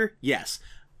as Warrior? Yes.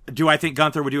 Do I think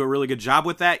Gunther would do a really good job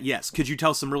with that? Yes. Could you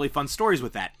tell some really fun stories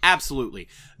with that? Absolutely.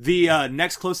 The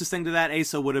next closest thing to that,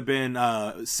 Asa, would have been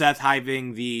Seth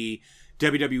having the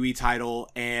WWE title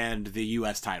and the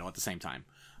US title at the same time.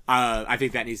 I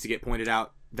think that needs to get pointed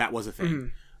out. That was a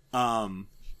thing. Mm-hmm.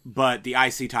 But the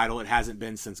IC title, it hasn't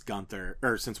been since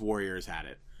since Warrior has had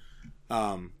it.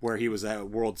 Where he was a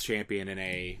world champion in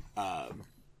a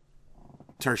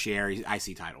tertiary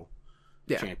IC title.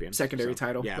 Yeah, champion. Secondary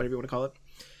title, whatever you want to call it.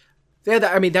 Yeah,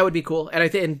 that would be cool. And I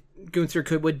think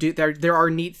Gunther would do there are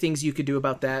neat things you could do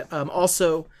about that.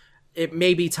 Also, it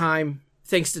may be time,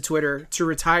 thanks to Twitter, to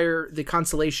retire the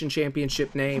Consolation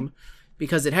Championship name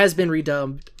because it has been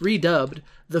redubbed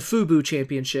the FUBU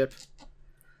Championship.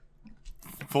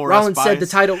 Rollins said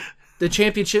the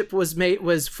championship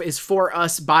is for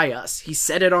us by us. He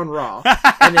said it on Raw,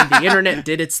 and then the internet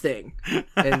did its thing,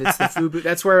 and it's the FUBU.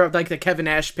 That's where like the Kevin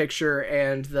Nash picture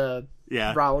and the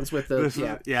Rollins with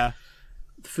the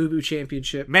FUBU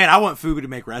Championship. Man, I want FUBU to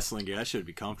make wrestling gear. That should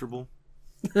be comfortable.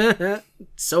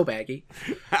 So baggy.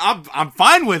 I'm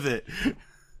fine with it.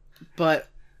 But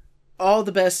all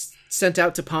the best sent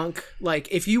out to Punk. Like,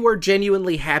 if you are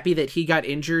genuinely happy that he got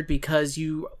injured because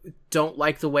you don't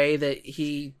like the way that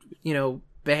he,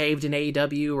 behaved in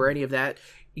AEW or any of that,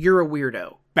 you're a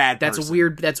weirdo. That's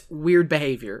weird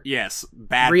behavior. Yes,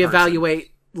 bad. Reevaluate,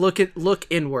 look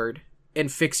inward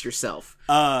and fix yourself.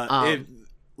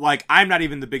 Like, I'm not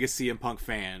even the biggest CM Punk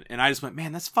fan, and I just went,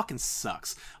 man, this fucking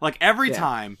sucks. Like, every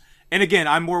time, and again,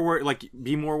 I'm more worried, like,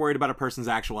 be more worried about a person's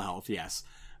actual health, yes.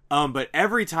 But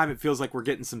every time it feels like we're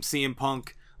getting some CM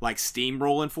Punk, like,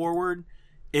 steamrolling forward,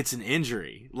 it's an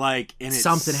injury. Like, and it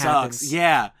something sucks. Happens.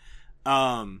 Yeah.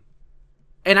 And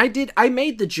I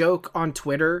made the joke on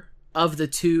Twitter of the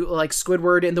two, like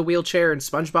Squidward in the wheelchair and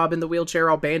SpongeBob in the wheelchair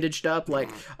all bandaged up, like,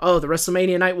 oh, the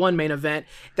WrestleMania Night 1 main event.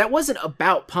 That wasn't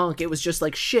about Punk. It was just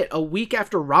like, shit, a week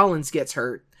after Rollins gets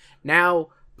hurt, now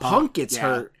Punk gets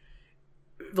hurt.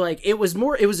 Like, it was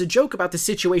a joke about the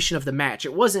situation of the match.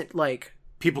 It wasn't like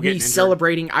people getting injured,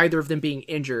 celebrating either of them being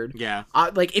injured. Yeah.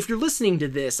 Like, if you're listening to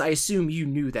this, I assume you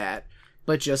knew that,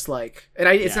 but just like, and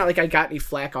it's not like I got any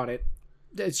flack on it.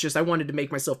 It's just, I wanted to make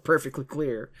myself perfectly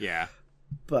clear. Yeah.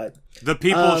 But the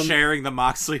people sharing the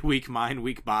Moxley weak mind,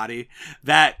 weak body,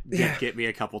 that did get me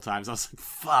a couple times. I was like,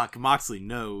 fuck, Moxley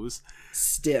knows.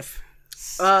 Stiff.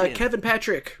 Kevin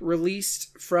Patrick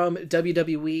released from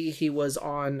WWE. He was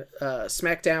on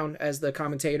SmackDown as the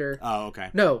commentator. Oh, okay.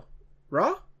 No.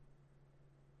 Raw?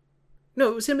 No,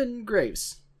 it was him and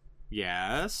Graves.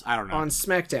 Yes. I don't know. On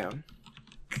SmackDown.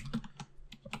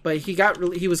 But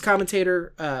he was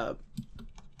commentator,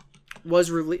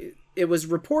 it was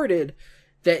reported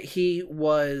that he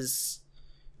was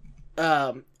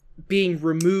being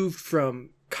removed from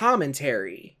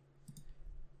commentary,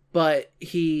 but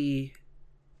he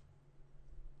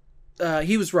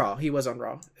was Raw. He was on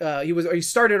Raw. He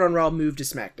started on Raw, moved to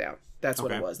SmackDown. That's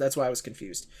what it was. That's why I was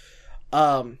confused.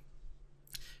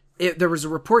 there was a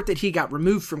report that he got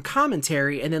removed from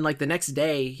commentary, and then like the next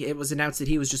day it was announced that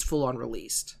he was just full on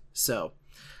released. So,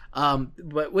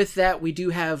 but with that, we do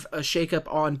have a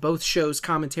shakeup on both shows'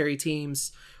 commentary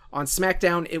teams. On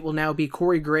SmackDown, it will now be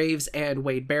Corey Graves and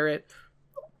Wade Barrett.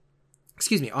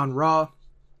 Excuse me. On Raw,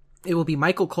 it will be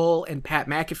Michael Cole and Pat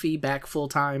McAfee back full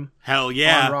time. Hell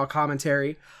yeah. On Raw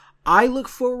commentary. I look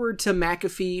forward to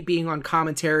McAfee being on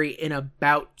commentary in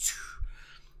about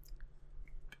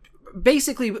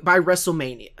basically by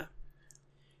WrestleMania.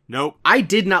 Nope. I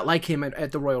did not like him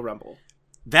at the Royal Rumble.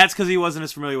 That's because he wasn't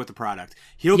as familiar with the product.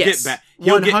 He'll yes, get back.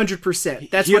 100%.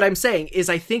 That's what I'm saying, is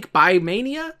I think by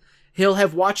Mania, he'll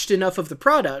have watched enough of the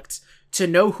product to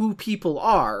know who people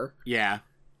are. Yeah.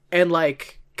 And,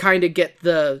 like, kind of get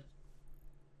the,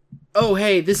 oh,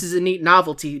 hey, this is a neat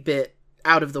novelty bit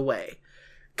out of the way.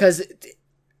 Because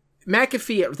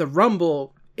McAfee at the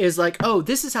Rumble is like, oh,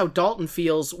 this is how Dalton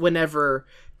feels whenever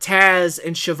Taz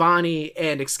and Shivani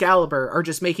and Excalibur are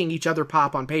just making each other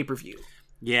pop on pay-per-view.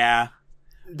 Yeah.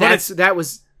 But it's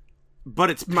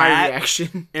my Pat,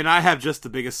 reaction. And I have just the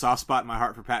biggest soft spot in my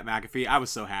heart for Pat McAfee. I was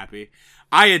so happy.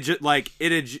 I had just, like,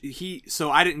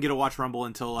 so I didn't get to watch Rumble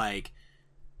until, like,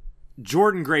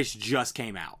 Jordan Grace just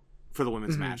came out for the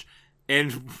women's match.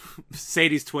 And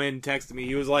Sadie's twin texted me.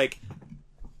 He was like,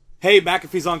 hey,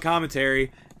 McAfee's on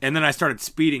commentary. And then I started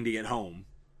speeding to get home.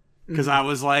 Because I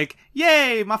was like,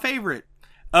 yay, my favorite.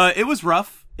 It was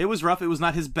rough. It was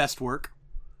not his best work.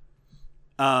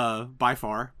 By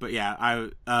far. But yeah,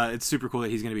 it's super cool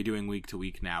that he's going to be doing week to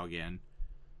week now again.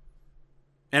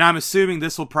 And I'm assuming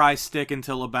this will probably stick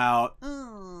until about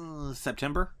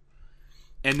September.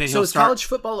 And then so is college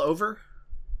football over?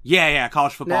 Yeah,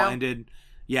 college football now? Ended.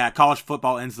 Yeah, college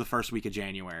football ends the first week of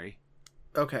January.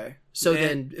 Okay. So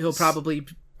then he'll probably,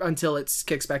 until it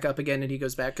kicks back up again and he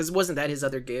goes back, because wasn't that his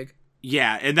other gig?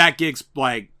 Yeah, and that gig's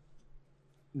like,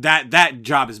 that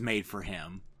job is made for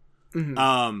him.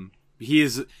 Mm-hmm. He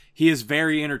is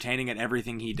very entertaining at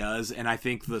everything he does, and I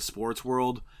think the sports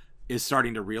world is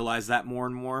starting to realize that more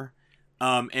and more.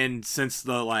 And since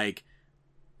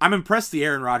I'm impressed the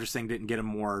Aaron Rodgers thing didn't get him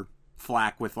more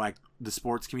flack with like the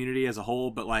sports community as a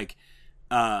whole, but like,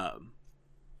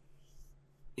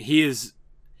 he is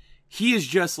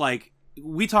just like,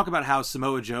 we talk about how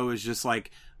Samoa Joe is just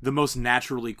like the most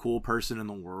naturally cool person in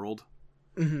the world.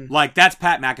 Mm-hmm. Like that's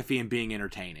Pat McAfee and being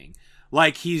entertaining.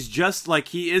 Like, he's just, like,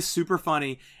 he is super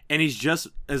funny, and he's just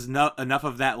enough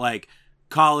of that, like,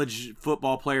 college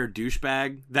football player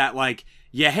douchebag that, like,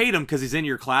 you hate him because he's in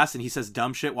your class and he says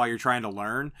dumb shit while you're trying to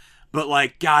learn, but,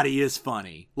 like, God, he is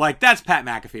funny. Like, that's Pat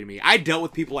McAfee to me. I dealt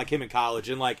with people like him in college,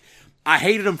 and, like, I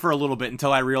hated him for a little bit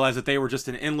until I realized that they were just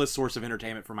an endless source of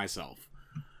entertainment for myself.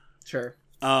 Sure.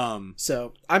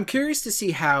 So, I'm curious to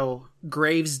see how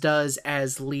Graves does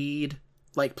as lead,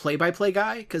 like, play-by-play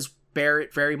guy, because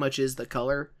Barrett very much is the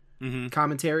color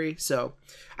commentary, so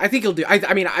I think he'll do.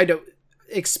 I mean, I don't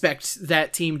expect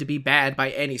that team to be bad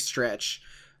by any stretch,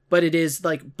 but it is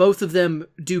like both of them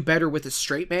do better with a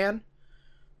straight man.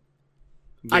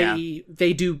 Yeah. I.e.,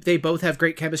 they both have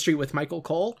great chemistry with Michael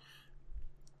Cole,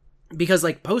 because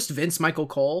like post Vince, Michael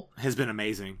Cole has been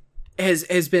amazing.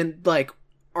 Has been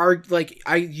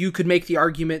you could make the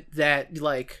argument that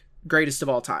like greatest of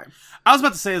all time. I was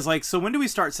about to say is like, so when do we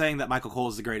start saying that Michael Cole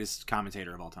is the greatest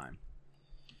commentator of all time?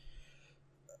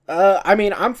 I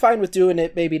mean, I'm fine with doing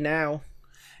it maybe now.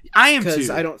 I am too. Because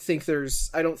I don't think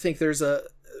there's a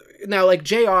now like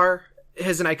JR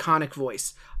has an iconic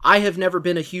voice. I have never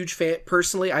been a huge fan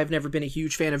personally. I've never been a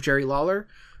huge fan of Jerry Lawler,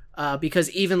 because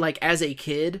even like as a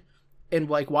kid and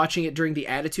like watching it during the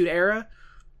Attitude Era,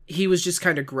 he was just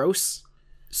kind of gross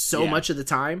so much of the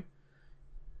time,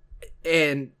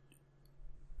 and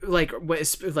like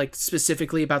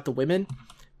specifically about the women.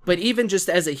 But even just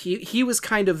as he was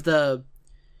kind of the,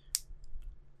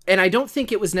 and I don't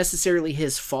think it was necessarily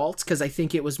his fault, because I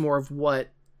think it was more of what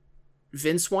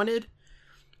Vince wanted.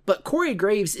 But Corey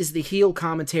Graves is the heel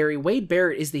commentary. Wade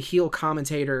Barrett is the heel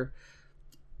commentator.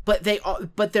 But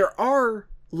there are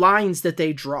lines that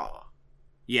they draw.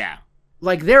 Yeah.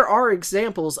 Like, there are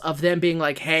examples of them being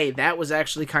like, hey, that was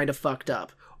actually kind of fucked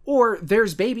up. Or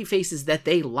there's baby faces that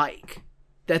they like,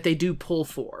 that they do pull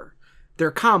for.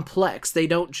 They're complex. They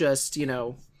don't just,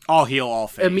 all heel, all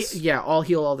face. All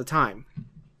heel all the time.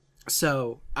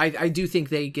 So I do think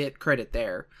they get credit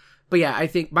there. But yeah, I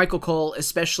think Michael Cole,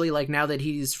 especially like now that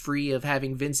he's free of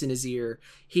having Vince in his ear,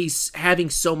 he's having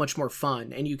so much more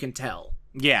fun, and you can tell.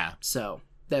 Yeah. So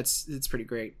that's pretty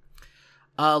great.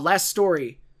 Last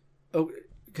story.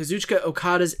 Kazuchika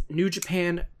Okada's New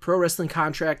Japan Pro Wrestling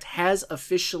contract has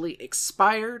officially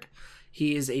expired.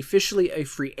 He is officially a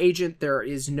free agent. There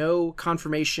is no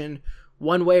confirmation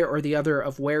one way or the other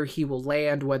of where he will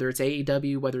land, whether it's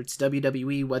AEW, whether it's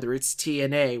WWE, whether it's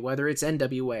TNA, whether it's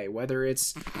NWA, whether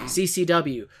it's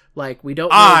CCW. Like, we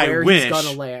don't know where he's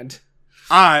gonna land.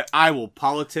 I will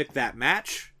politic that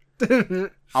match.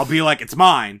 I'll be like, it's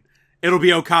mine. It'll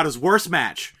be Okada's worst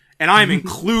match. And I'm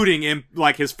including in,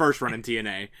 like, his first run in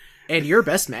TNA. And your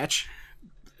best match.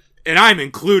 And I'm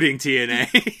including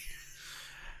TNA.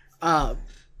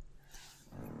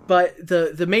 But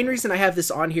the main reason I have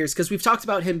this on here is because we've talked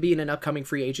about him being an upcoming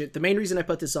free agent. The main reason I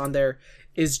put this on there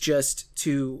is just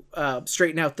to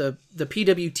straighten out the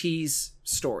PWT's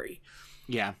story.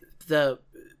 Yeah.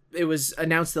 It was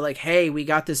announced that, like, hey, we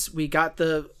got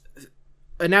the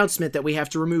announcement that we have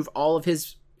to remove all of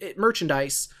his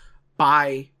merchandise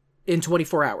in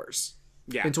 24 hours.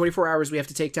 Yeah. In 24 hours, we have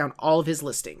to take down all of his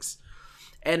listings.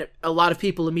 And a lot of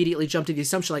people immediately jumped to the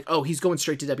assumption, like, oh, he's going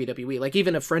straight to WWE. Like,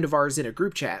 even a friend of ours in a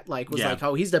group chat, like, was like,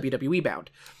 oh, he's WWE bound.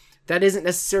 That isn't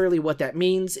necessarily what that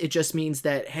means. It just means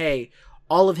that, hey,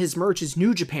 all of his merch is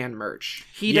New Japan merch.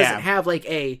 He doesn't have, like,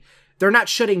 they're not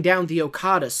shutting down the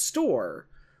Okada store.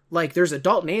 Like, there's a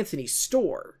Dalton Anthony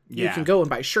store you can go and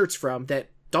buy shirts from that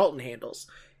Dalton handles.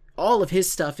 All of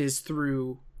his stuff is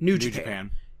through New Japan.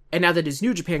 And now that his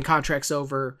New Japan contract's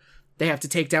over, they have to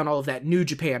take down all of that New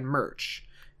Japan merch.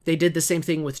 They did the same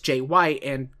thing with Jay White,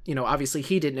 and, you know, obviously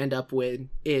he didn't end up in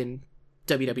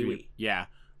WWE. Yeah.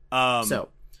 So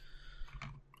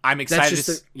I'm excited.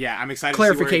 I'm excited.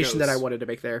 Clarification to see that I wanted to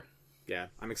make there. Yeah,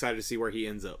 I'm excited to see where he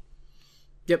ends up.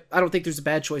 Yep, I don't think there's a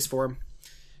bad choice for him.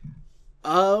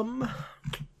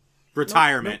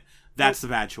 Retirement. That's the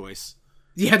bad choice.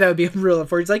 Yeah, that would be real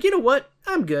unfortunate. He's like, you know what?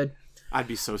 I'm good. I'd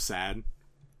be so sad.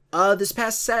 This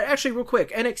past Saturday, actually, real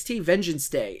quick, NXT Vengeance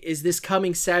Day is this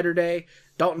coming Saturday.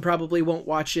 Dalton probably won't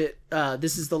watch it.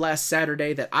 This is the last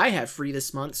Saturday that I have free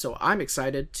this month, so I'm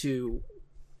excited to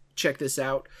check this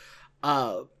out.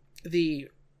 The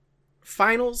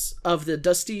finals of the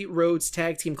Dusty Rhodes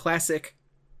Tag Team Classic.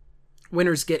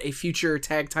 Winners get a future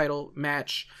tag title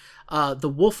match. The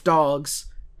Wolf Dogs,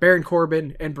 Baron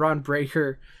Corbin and Braun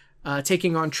Breaker,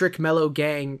 taking on Trick Mello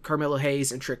Gang, Carmelo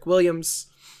Hayes, and Trick Williams.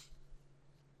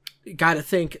 Gotta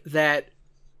think that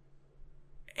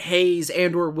Hayes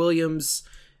and or Williams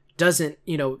doesn't,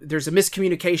 there's a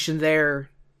miscommunication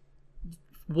there.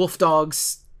 Wolf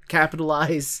Dogs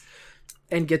capitalize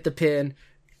and get the pin.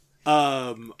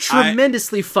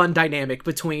 Tremendously fun dynamic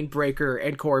between Breaker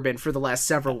and Corbin for the last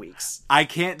several weeks. I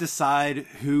can't decide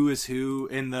who is who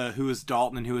is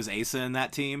Dalton and who is Asa in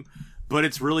that team, but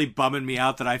it's really bumming me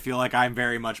out that I feel like I'm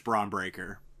very much Braun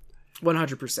Breaker.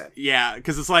 100%. Yeah,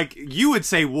 because it's like, you would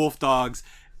say Wolf Dogs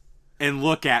and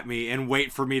look at me and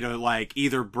wait for me to, like,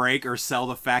 either break or sell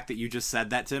the fact that you just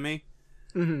said that to me.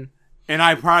 Mm-hmm. And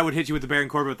I probably would hit you with the Baron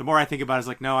Corbin, but the more I think about it, it's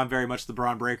like, no, I'm very much the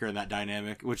Braun Breaker in that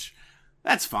dynamic, which,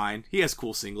 that's fine. He has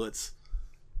cool singlets.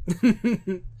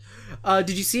 Did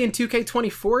you see in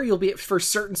 2K24, you'll be, for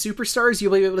certain superstars,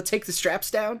 you'll be able to take the straps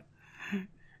down?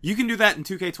 You can do that in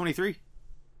 2K23.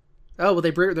 Oh, well, they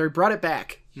brought it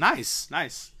back. Nice.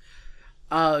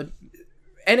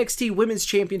 NXT Women's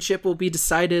Championship will be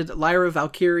decided. Lyra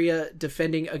Valkyria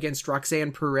defending against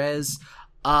Roxanne Perez.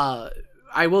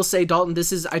 I will say, Dalton,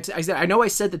 I know I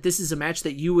said that this is a match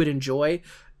that you would enjoy.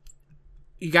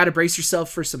 You got to brace yourself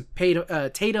for some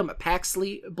Tatum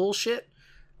Paxley bullshit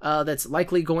that's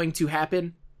likely going to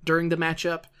happen during the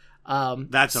matchup.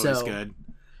 That's always good.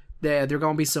 Yeah, there are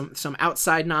going to be some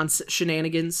outside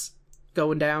shenanigans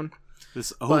going down.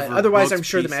 But otherwise, I'm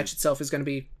sure the match itself is going to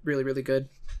be really, really good.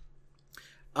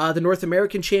 The North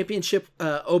American Championship,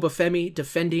 Obafemi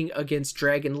defending against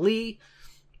Dragon Lee.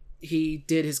 He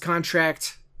did his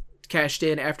contract, cashed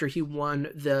in after he won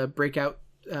the breakout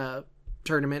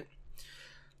tournament.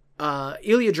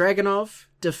 Ilya Dragunov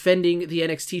defending the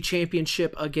NXT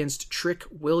Championship against Trick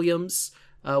Williams.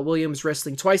 Williams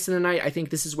wrestling twice in the night. I think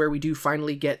this is where we do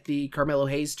finally get the Carmelo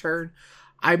Hayes turn.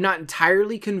 I'm not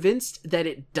entirely convinced that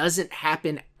it doesn't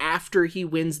happen after he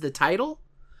wins the title.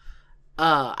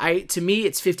 To me,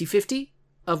 it's 50-50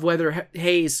 of whether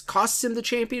Hayes costs him the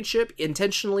championship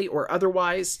intentionally or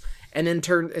otherwise, and then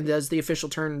does the official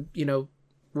turn,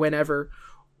 whenever,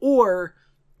 or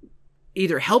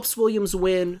either helps Williams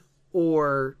win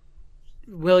or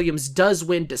Williams does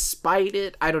win despite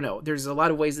it. I don't know. There's a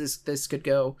lot of ways this could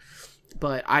go.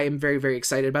 But I am very, very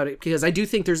excited about it because I do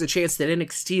think there's a chance that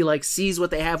NXT sees what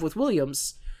they have with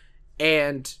Williams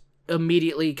and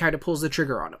immediately kind of pulls the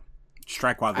trigger on him.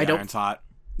 Strike while the iron's hot.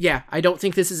 Yeah, I don't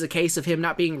think this is a case of him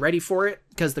not being ready for it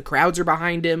because the crowds are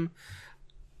behind him.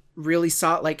 Really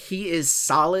solid. He is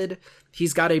solid.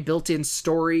 He's got a built-in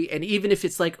story. And even if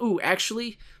it's ooh,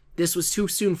 actually, this was too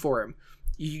soon for him.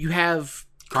 You have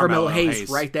Carmelo Hayes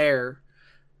right there,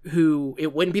 who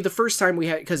it wouldn't be the first time we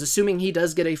had, because assuming he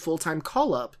does get a full-time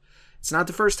call-up, it's not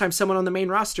the first time someone on the main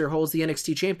roster holds the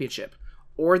NXT championship.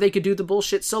 Or they could do the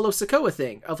bullshit Solo Sikoa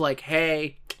thing of like,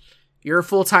 hey, you're a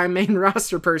full-time main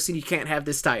roster person, you can't have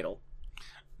this title.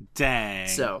 Dang.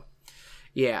 So,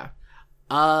 yeah.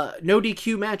 No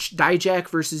DQ match, Dijak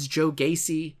versus Joe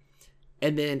Gacy.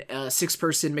 And then a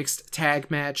 6-person mixed tag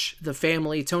match, The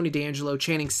Family, Tony D'Angelo,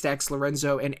 Channing Stacks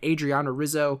Lorenzo, and Adriana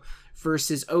Rizzo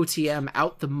versus OTM,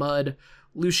 Out the Mud,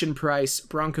 Lucian Price,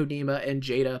 Bronco Nima, and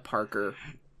Jada Parker.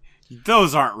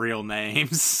 Those aren't real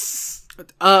names.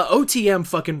 OTM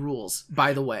fucking rules,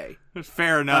 by the way.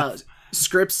 Fair enough.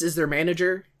 Scripps is their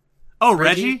manager. Oh,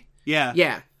 Reggie? Yeah.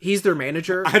 Yeah, he's their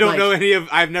manager. I don't know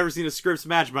I've never seen a Scripps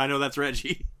match, but I know that's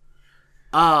Reggie.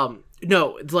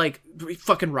 No, like,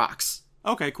 fucking rocks.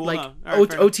 Okay, cool. Like, Right,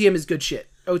 OTM is good shit.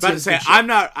 OTM is good shit.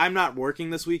 I'm not working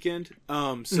this weekend.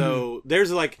 So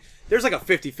there's like a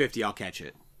 50-50 I'll catch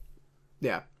it.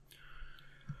 Yeah.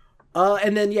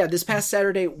 And then this past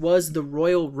Saturday was the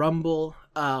Royal Rumble.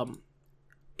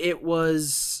 It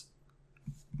was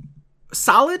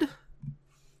solid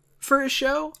for a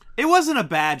show. It wasn't a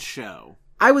bad show.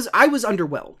 I was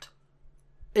underwhelmed.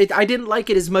 I didn't like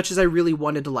it as much as I really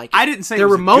wanted to like it. I didn't say there it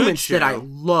was were a moments good show. that I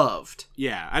loved.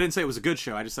 Yeah, I didn't say it was a good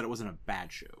show. I just said it wasn't a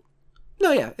bad show.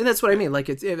 No, yeah, and that's what I mean. Like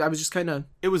I was just kind of.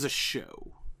 It was a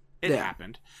show. It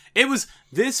happened.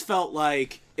 This felt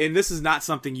like, and this is not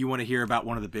something you want to hear about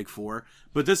one of the big four,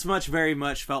 but this very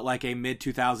much felt like a mid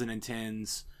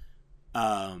 2010s,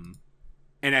 or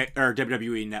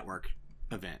WWE Network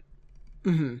event.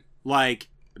 Mm-hmm. Like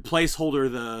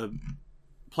placeholder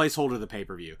the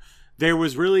pay-per-view. There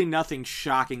was really nothing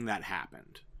shocking that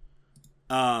happened.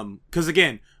 Because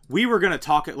again, we were gonna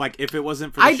talk it like if it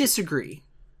wasn't for. I disagree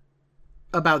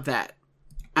about that.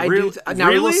 I really? I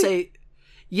will say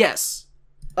yes.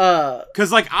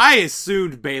 Because like I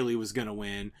assumed Bayley was gonna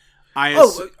win.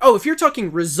 If you're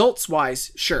talking results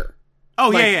wise, sure.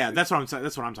 Oh yeah. That's what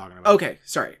I'm talking about. Okay,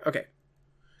 sorry. Okay.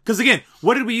 Because again,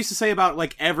 what did we used to say about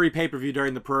like every pay-per-view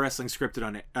during the pro wrestling scripted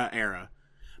on era?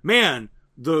 Man,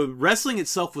 the wrestling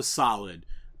itself was solid,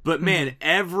 but man,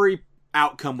 every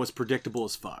outcome was predictable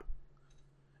as fuck.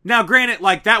 Now, granted,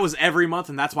 like that was every month,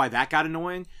 and that's why that got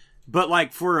annoying. But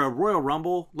like for a Royal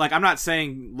Rumble, like I'm not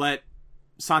saying let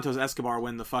Santos Escobar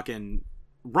win the fucking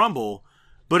Rumble,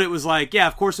 but it was like, yeah,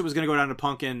 of course it was going to go down to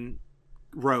Punk and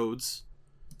Rhodes.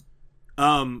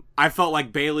 I felt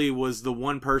like Bayley was the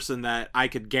one person that I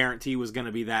could guarantee was going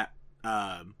to be that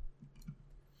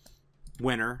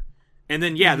winner. And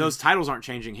then, those titles aren't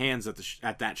changing hands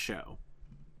at that show.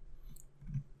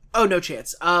 Oh, no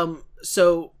chance.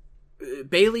 So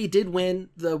Bayley did win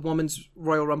the Women's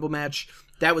Royal Rumble match.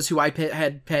 That was who I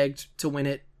had pegged to win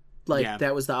it. Like,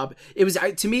 that was it was,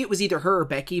 to me, it was either her or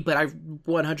Becky, but I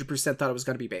 100% thought it was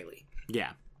going to be Bayley.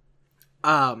 Yeah.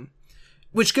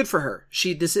 Which, good for her.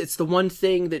 It's the one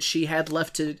thing that she had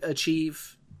left to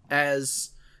achieve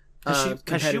as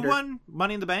Has she won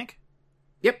Money in the Bank?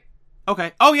 Yep.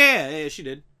 Okay. Oh, yeah, she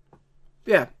did.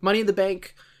 Yeah, Money in the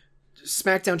Bank,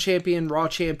 SmackDown champion, Raw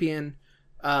champion,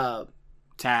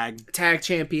 Tag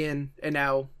champion, and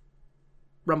now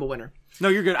Rumble winner. No,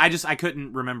 you're good. I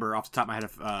couldn't remember off the top of my head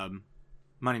if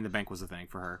Money in the Bank was a thing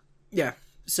for her. Yeah.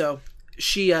 So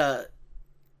she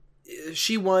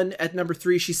won at number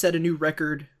 3. She set a new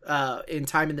record in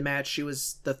time in the match. She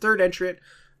was the third entrant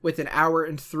with 1 hour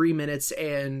and 3 minutes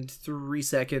and 3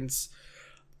 seconds.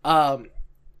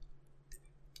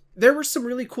 There were some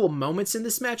really cool moments in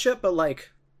this matchup, but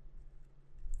like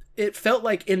it felt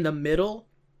like in the middle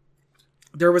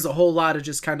there was a whole lot of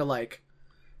just kind of like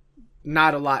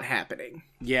not a lot happening.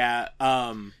 Yeah.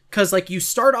 Because like you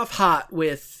start off hot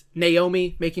with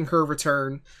Naomi making her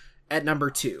return at number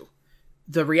 2.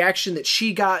 The reaction that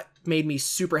she got made me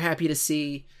super happy to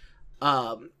see.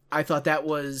 I thought that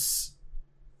was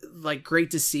like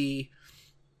great to see.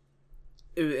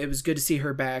 It was good to see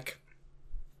her back.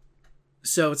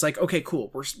 So it's like, okay,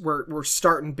 cool. We're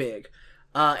starting big.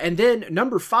 And then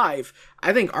number 5,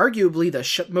 I think arguably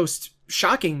the most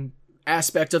shocking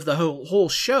aspect of the whole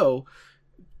show,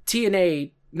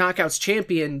 TNA Knockouts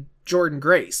champion Jordynne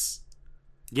Grace.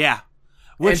 Yeah.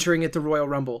 Entering at the Royal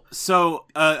Rumble. So,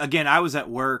 again, I was at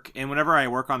work, and whenever I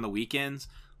work on the weekends,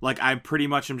 like, I pretty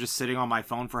much am just sitting on my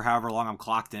phone for however long I'm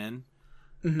clocked in,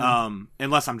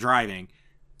 unless I'm driving.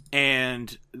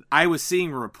 And I was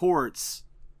seeing reports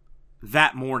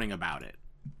that morning about it.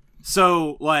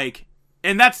 So, like,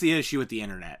 and that's the issue with the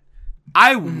internet.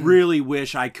 I really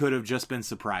wish I could have just been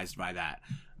surprised by that.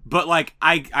 But, like,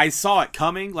 I saw it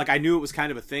coming. Like, I knew it was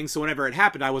kind of a thing, so whenever it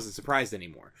happened, I wasn't surprised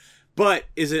anymore. But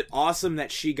is it awesome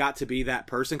that she got to be that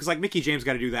person? Because like Mickie James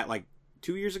got to do that like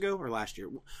 2 years ago or last year,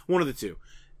 one of the two,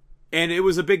 and it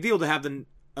was a big deal to have the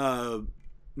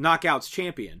Knockouts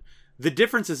champion. The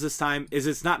difference is this time is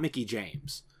it's not Mickie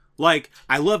James. Like,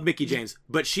 I love Mickie James,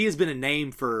 but she has been a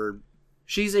name for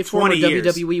she's a former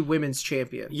WWE Women's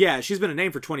Champion. Yeah, she's been a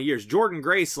name for 20 years. Jordynne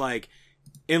Grace, like,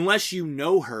 unless you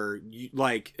know her,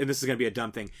 like, and this is going to be a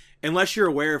dumb thing, unless you're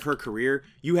aware of her career,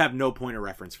 you have no point of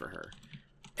reference for her.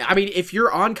 I mean, if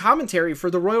you're on commentary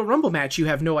for the Royal Rumble match, you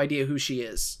have no idea who she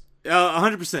is.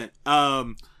 100%.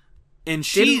 And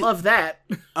she didn't love that.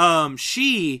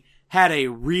 She had a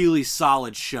really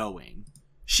solid showing.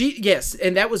 Yes,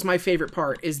 and that was my favorite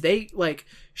part. Is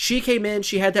she came in,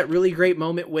 she had that really great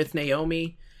moment with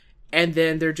Naomi, and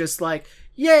then they're just like,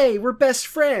 "Yay, we're best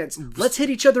friends. Let's hit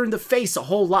each other in the face a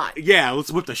whole lot." Yeah,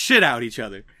 let's whip the shit out of each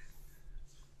other.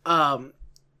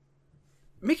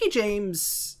 Mickie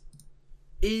James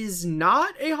is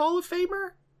not a Hall of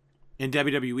Famer in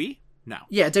WWE. No.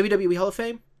 Yeah, WWE Hall of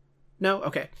Fame. No,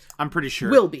 okay. I'm pretty sure.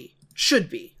 Will be, should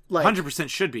be, like 100%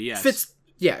 should be. Yes.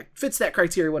 Fits that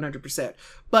criteria 100%.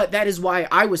 But that is why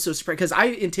I was so surprised, because I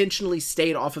intentionally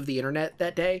stayed off of the internet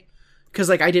that day, because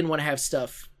like I didn't want to have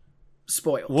stuff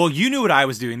spoiled. Well, you knew what I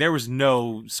was doing. There was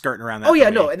no skirting around that. Oh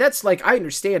yeah, no, and that's like I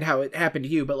understand how it happened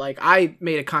to you, but like I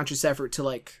made a conscious effort to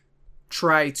like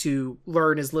try to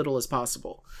learn as little as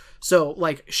possible. So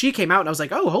like she came out and I was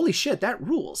like, oh holy shit, that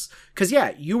rules. Because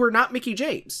yeah, you were not Mickie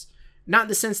James. Not in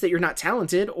the sense that you're not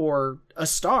talented or a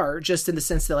star, just in the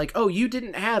sense that like, oh, you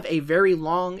didn't have a very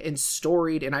long and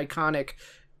storied and iconic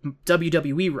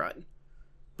WWE run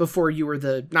before you were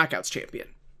the Knockouts champion.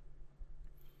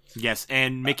 Yes,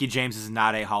 and Mickie James is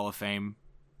not a Hall of Fame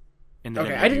in the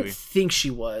WWE. I didn't think she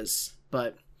was,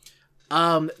 but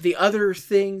the other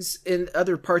things in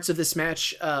other parts of this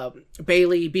match,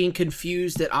 Bayley being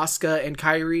confused at Asuka and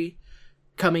Kairi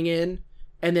coming in.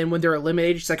 And then when they're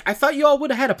eliminated, she's like, "I thought you all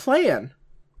would have had a plan."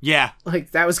 Yeah,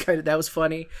 like that was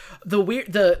funny. The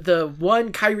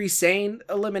one Kairi Sane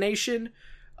elimination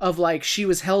of like she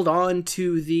was held on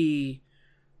to the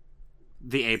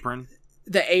apron,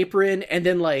 and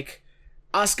then like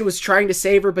Asuka was trying to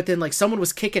save her, but then like someone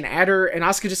was kicking at her, and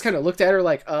Asuka just kind of looked at her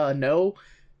like, no,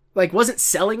 like wasn't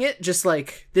selling it, just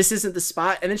like this isn't the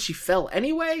spot, and then she fell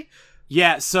anyway.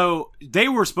 Yeah, so they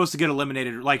were supposed to get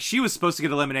eliminated. Like, she was supposed to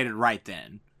get eliminated right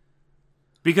then.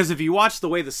 Because if you watch the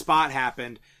way the spot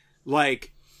happened,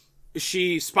 like,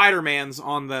 she Spider-Man's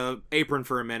on the apron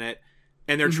for a minute,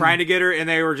 and they're trying to get her, and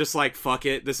they were just like, fuck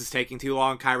it, this is taking too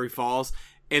long, Kairi falls.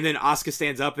 And then Asuka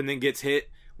stands up and then gets hit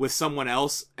with someone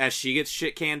else as she gets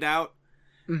shit canned out.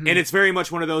 And it's very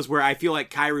much one of those where I feel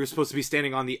like Kairi was supposed to be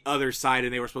standing on the other side,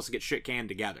 and they were supposed to get shit canned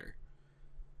together.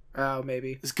 Oh,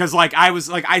 maybe. Because, like,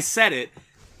 I said it,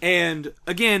 and,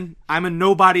 again, I'm a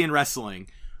nobody in wrestling,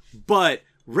 but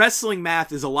wrestling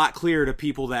math is a lot clearer to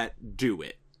people that do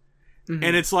it.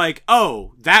 And it's like,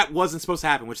 oh, that wasn't supposed to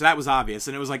happen, which that was obvious,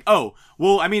 and it was like, oh,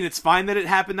 well, I mean, it's fine that it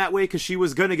happened that way, because she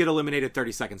was gonna get eliminated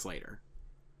 30 seconds later.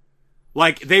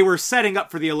 Like, they were setting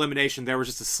up for the elimination, there was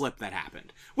just a slip that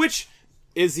happened. Which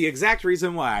is the exact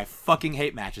reason why I fucking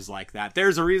hate matches like that.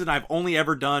 There's a reason I've only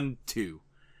ever done 2.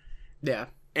 Yeah.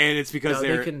 And it's because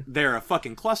they're a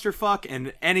fucking clusterfuck,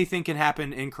 and anything can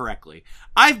happen incorrectly.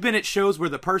 I've been at shows where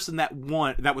the person that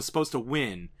was supposed to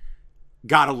win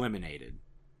got eliminated.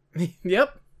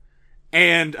 Yep.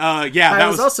 And yeah, I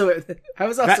was also at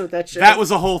that show. That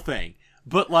was a whole thing.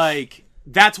 But like,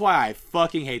 that's why I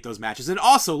fucking hate those matches. And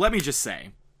also, let me just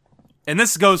say, and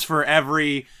this goes for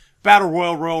every Battle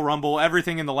Royal, Royal Rumble,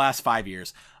 everything in the last 5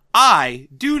 years. I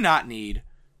do not need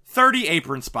 30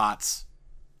 apron spots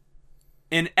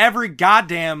in every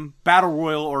goddamn Battle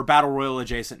Royal or Battle Royal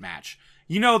adjacent match.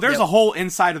 You know, there's a whole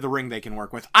inside of the ring they can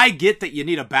work with. I get that you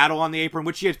need a battle on the apron,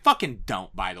 which you fucking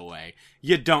don't, by the way.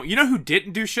 You don't. You know who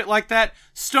didn't do shit like that?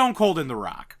 Stone Cold and The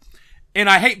Rock. And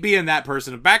I hate being that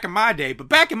person back in my day,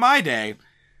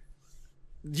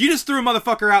 you just threw a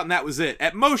motherfucker out and that was it.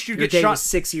 At most, you'd get shot. Your day was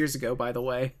 6 years ago, by the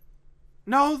way.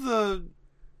 No,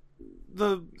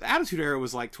 the Attitude Era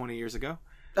was like 20 years ago.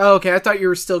 Oh, okay. I thought you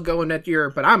were still going at your,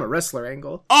 but I'm a wrestler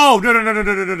angle. Oh,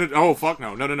 no. Oh, fuck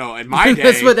no. In my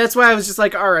day. that's why I was just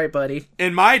like, all right, buddy.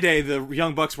 In my day, the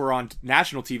Young Bucks were on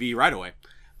national TV right away.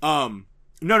 No.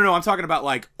 I'm talking about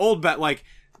like old, like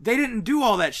they didn't do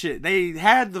all that shit. They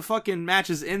had the fucking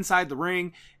matches inside the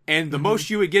ring, and the most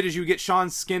you would get is you get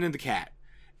Sean's skin and the cat.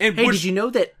 And hey, did you know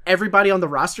that everybody on the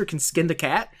roster can skin the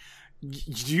cat?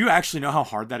 Do you actually know how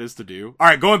hard that is to do? All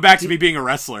right, going back to me being a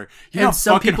wrestler. And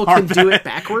some people can do it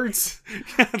backwards.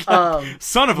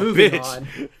 Son of a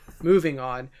bitch. Moving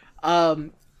on.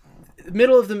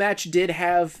 Middle of the match did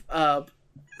have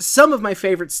Some of my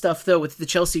favorite stuff though with the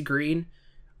Chelsea Green.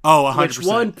 Oh, 100%. Which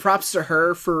one, props to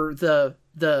her for the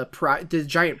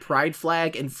giant pride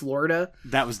flag in Florida.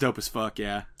 That was dope as fuck,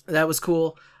 yeah. That was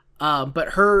cool. But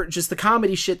her, just the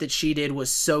comedy shit that she did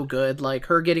was so good. Like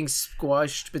her getting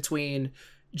squashed between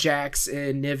Jax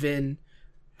and Niven.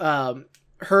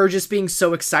 Her just being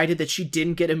so excited that she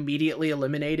didn't get immediately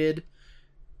eliminated.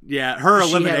 Yeah, her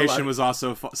elimination was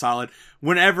also solid.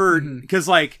 Whenever, because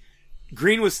like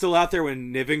Green was still out there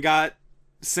when Niven got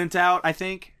sent out, I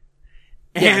think.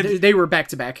 And yeah, they were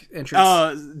back-to-back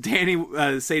entrants.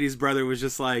 Danny, Sadie's brother, was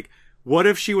just like, what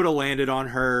if she would have landed on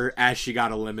her as she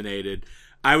got eliminated?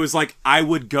 I was like, I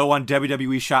would go on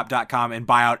WWEshop.com and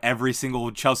buy out every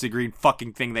single Chelsea Green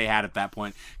fucking thing they had at that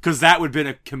point. Because that would have been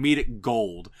a comedic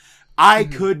gold. I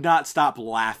could not stop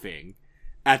laughing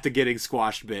at the getting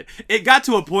squashed bit. It got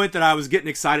to a point that I was getting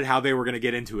excited how they were going to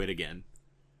get into it again.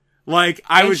 Like,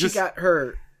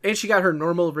 She got her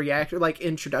normal reactor, like,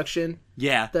 introduction.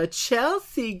 Yeah. The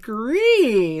Chelsea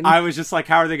Green. I was just like,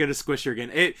 how are they going to squish her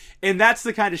again? And that's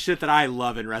the kind of shit that I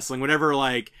love in wrestling. Whenever,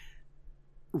 like,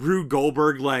 Rube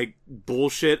Goldberg, like,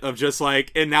 bullshit of just,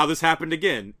 like, and now this happened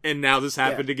again. And now this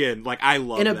happened again. Like, I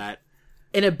love that.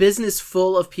 In a business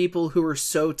full of people who are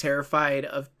so terrified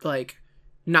of, like,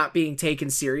 not being taken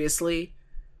seriously,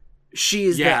 she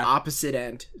is the opposite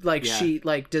end. Like, she,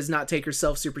 like, does not take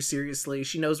herself super seriously.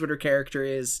 She knows what her character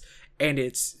is, and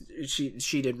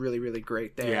she did really, really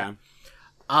great there.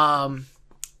 Yeah.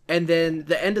 And then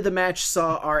the end of the match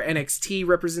saw our NXT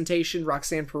representation,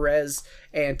 Roxanne Perez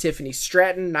and Tiffany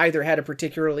Stratton. Neither had a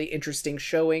particularly interesting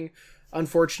showing,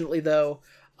 unfortunately, though.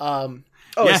 I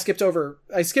skipped over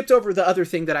the other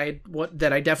thing that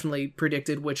I definitely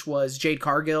predicted, which was Jade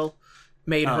Cargill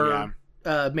made her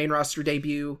main roster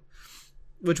debut.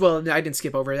 Which, well, I didn't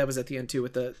skip over. That was at the end, too,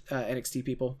 with the NXT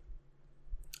people.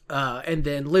 And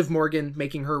then Liv Morgan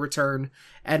making her return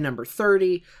at number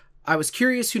 30. I was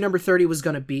curious who number 30 was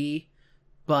going to be,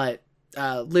 but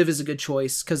Liv is a good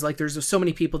choice, because, like, there's so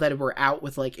many people that were out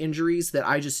with, like, injuries that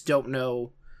I just don't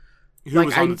know. Who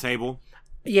was on the table?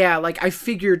 Yeah, like, I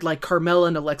figured, like, Carmella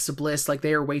and Alexa Bliss, like,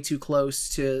 they are way too close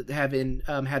to having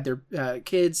had their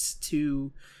kids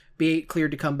to be cleared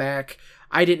to come back.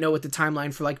 I didn't know what the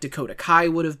timeline for, like, Dakota Kai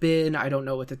would have been. I don't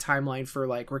know what the timeline for,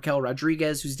 like, Raquel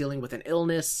Rodriguez, who's dealing with an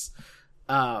illness.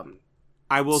 I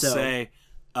will say,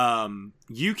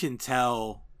 you can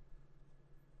tell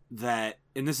that,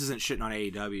 and this isn't shitting on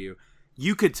AEW,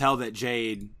 you could tell that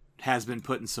Jade has been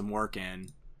putting some work in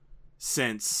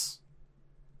since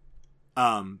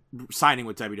signing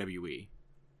with WWE.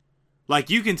 Like,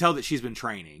 you can tell that she's been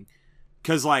training.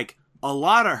 Because, like, a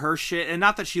lot of her shit, and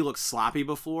not that she looked sloppy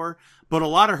before, but a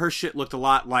lot of her shit looked a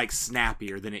lot, like,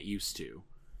 snappier than it used to.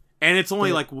 And it's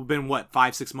only, like, been,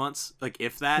 5-6 months? Like,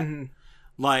 if that? Mm-hmm.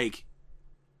 Like,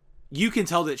 you can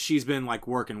tell that she's been, like,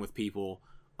 working with people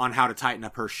on how to tighten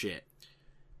up her shit.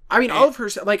 I mean, all of her,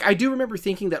 like, I do remember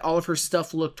thinking that all of her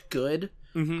stuff looked good.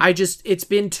 Mm-hmm. It's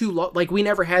been too long. Like, we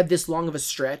never had this long of a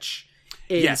stretch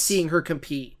in seeing her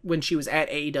compete when she was at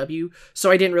AEW. So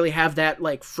I didn't really have that,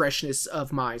 like, freshness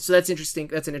of mind. So that's interesting.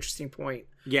 That's an interesting point.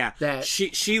 Yeah. That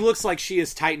she looks like she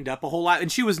has tightened up a whole lot.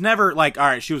 And she was never, like, all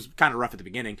right, she was kind of rough at the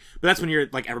beginning. But that's when you're,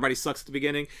 like, everybody sucks at the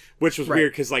beginning. Which was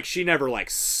weird because, like, she never, like,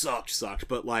 sucked.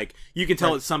 But, like, you can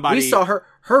tell it's somebody... We saw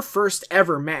her first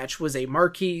ever match was a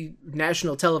marquee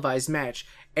national televised match.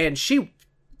 And she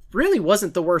really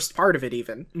wasn't the worst part of it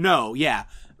even. No, yeah.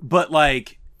 But,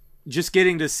 like... just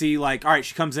getting to see, like, all right,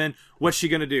 she comes in, what's she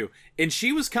gonna do? And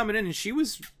she was coming in and she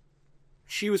was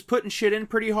putting shit in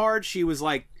pretty hard. She was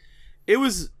like, it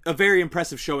was a very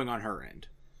impressive showing on her end.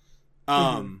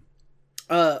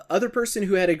 Other person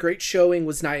who had a great showing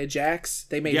was Nia Jax.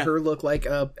 They made her look like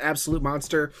a absolute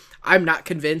monster. I'm not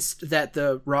convinced that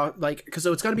the Raw, like, because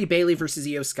so it's gonna be Bayley versus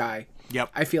Io Sky. Yep.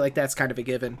 I feel like that's kind of a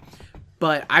given,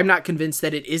 but I'm not convinced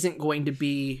that it isn't going to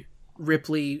be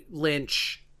Ripley,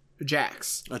 Lynch,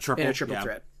 Jax in a triple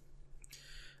threat.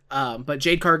 But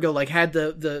Jade Cargill, like, had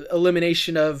the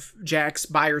elimination of Jax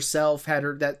by herself, had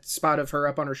that spot of her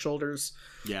up on her shoulders.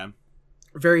 Yeah.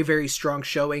 Very, very strong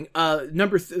showing.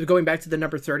 Going back to the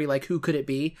number 30, like, who could it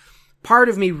be? Part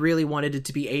of me really wanted it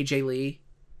to be AJ Lee.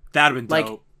 That'd have been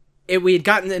dope. We had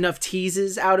gotten enough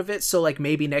teases out of it, so, like,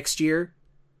 maybe next year.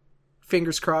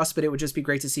 Fingers crossed, but it would just be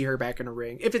great to see her back in a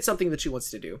ring, if it's something that she wants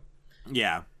to do.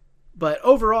 Yeah. But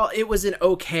overall, it was an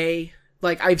okay...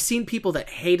 Like, I've seen people that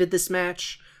hated this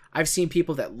match. I've seen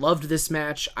people that loved this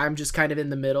match. I'm just kind of in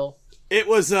the middle. It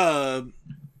was a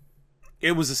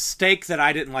steak that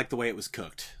I didn't like the way it was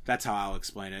cooked. That's how I'll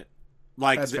explain it.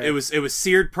 Like, it was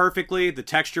seared perfectly. The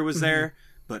texture was there,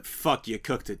 but fuck, you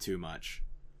cooked it too much.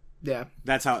 Yeah.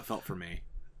 That's how it felt for me.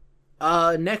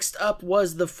 Next up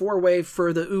was the 4-way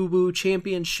for the Uwu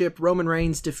Championship. Roman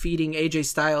Reigns defeating AJ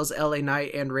Styles, LA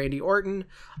Knight, and Randy Orton.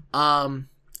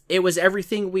 It was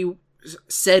everything we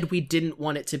said we didn't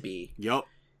want it to be. Yup.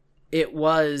 It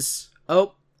was,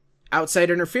 outside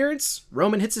interference,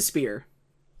 Roman hits a spear.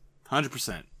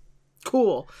 100%.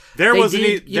 Cool. There wasn't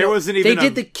even they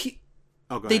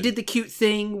did the cute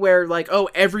thing where, like,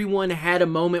 everyone had a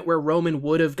moment where Roman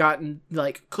would have gotten,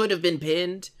 like, could have been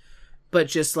pinned. But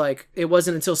just, like, it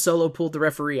wasn't until Solo pulled the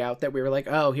referee out that we were like,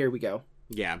 oh, here we go.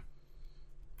 Yeah.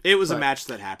 It was a match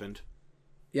that happened.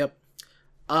 Yep.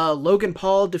 Logan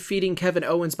Paul defeating Kevin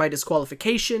Owens by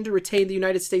disqualification to retain the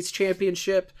United States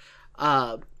Championship.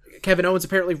 Kevin Owens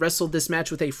apparently wrestled this match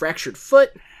with a fractured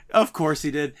foot. Of course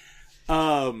he did.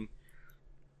 I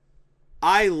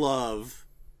love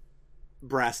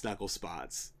brass knuckle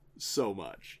spots so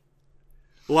much.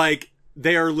 Like,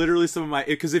 they are literally some of my...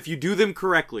 Because if you do them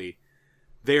correctly...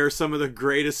 They are some of the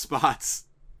greatest spots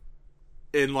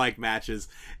in, like, matches.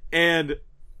 And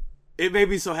it made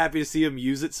me so happy to see him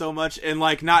use it so much. And,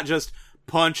 like, not just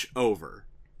punch over.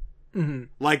 Mm-hmm.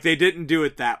 Like, they didn't do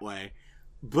it that way.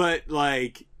 But,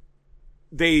 like,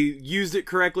 they used it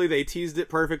correctly. They teased it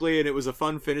perfectly. And it was a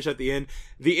fun finish at the end.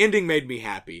 The ending made me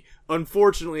happy.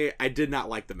 Unfortunately, I did not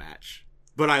like the match.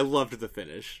 But I loved the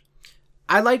finish.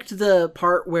 I liked the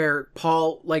part where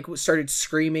Paul, like, started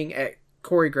screaming at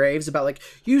Corey Graves about, like,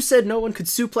 you said no one could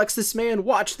suplex this man,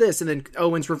 watch this, and then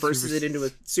Owens reverses it into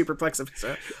a superplex of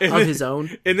his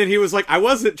own. And then he was like, I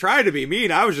wasn't trying to be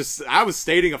mean, I was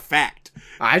stating a fact.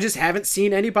 I just haven't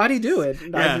seen anybody do it.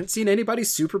 Yeah. I haven't seen anybody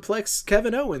superplex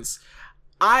Kevin Owens.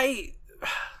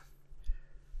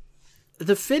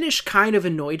 The finish kind of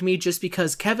annoyed me just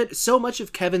because so much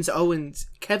of Kevin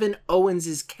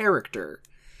Owens' character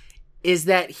is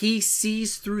that he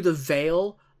sees through the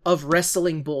veil of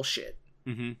wrestling bullshit.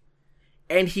 Mm-hmm.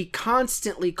 And he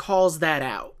constantly calls that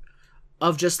out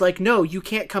of just like, no, you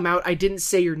can't come out. I didn't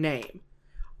say your name.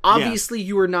 Obviously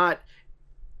you were not,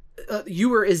 you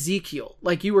were Ezekiel.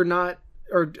 Like you were not,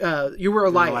 or you were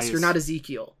Elias. You're not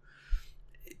Ezekiel.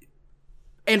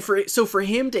 And for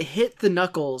him to hit the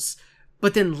knuckles,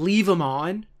 but then leave them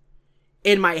on,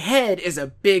 in my head is a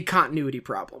big continuity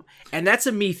problem. And that's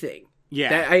a me thing.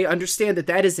 Yeah. I understand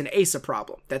that is an Asa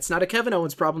problem. That's not a Kevin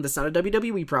Owens problem. That's not a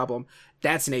WWE problem.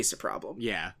 That's an Asa problem.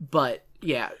 Yeah. But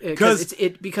yeah,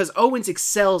 because Owens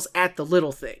excels at the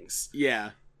little things. Yeah.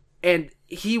 And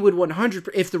he would 100,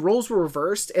 if the roles were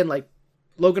reversed and like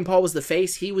Logan Paul was the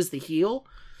face, he was the heel,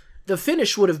 the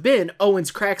finish would have been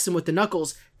Owens cracks him with the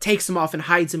knuckles, takes him off and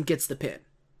hides him, gets the pin.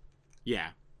 Yeah.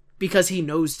 Because he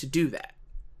knows to do that.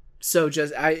 So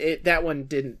that one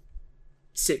didn't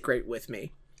sit great with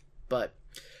me. But,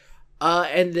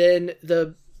 and then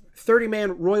the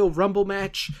 30-man Royal Rumble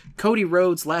match, Cody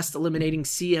Rhodes last eliminating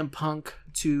CM Punk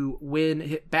to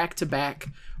win back-to-back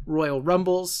Royal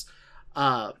Rumbles.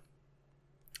 Go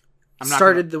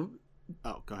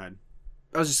ahead.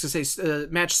 I was just going to say, the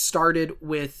match started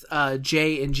with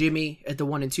Jay and Jimmy at the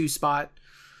 1 and 2 spot.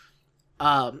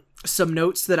 Some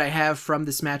notes that I have from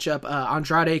this matchup,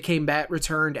 Andrade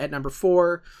returned at number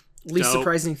 4. Least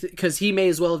surprising, because he may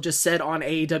as well have just said on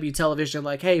AEW television,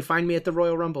 like, hey, find me at the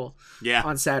Royal Rumble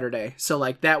on Saturday. So,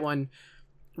 like, that one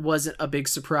wasn't a big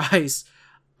surprise.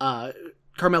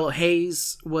 Carmelo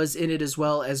Hayes was in it as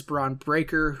well as Braun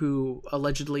Breaker, who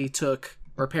reportedly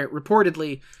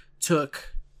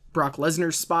took Brock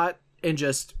Lesnar's spot, and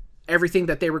just everything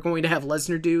that they were going to have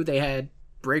Lesnar do, they had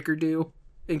Breaker do,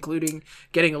 including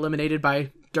getting eliminated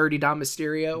by Dirty Dom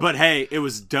Mysterio. But hey, it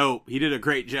was dope. He did a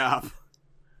great job.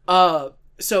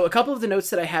 So a couple of the notes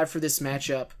that I had for this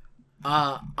matchup,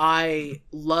 I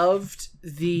loved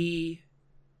the,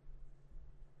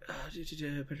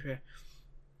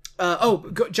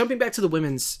 jumping back to the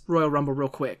women's Royal Rumble real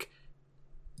quick.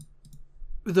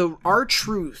 The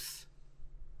R-Truth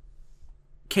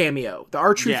cameo, the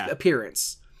R-Truth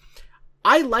appearance.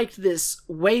 I liked this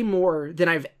way more than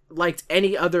I've liked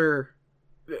any other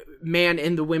man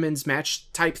in the women's match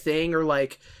type thing, or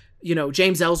like, you know,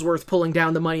 James Ellsworth pulling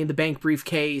down the Money in the Bank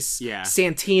briefcase,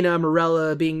 Santina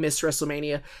Marella being Miss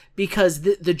WrestleMania, because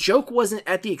the joke wasn't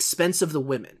at the expense of the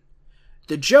women.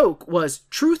 The joke was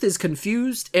Truth is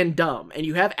confused and dumb, and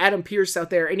you have Adam Pearce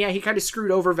out there, and yeah, he kind of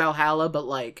screwed over Valhalla, but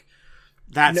like...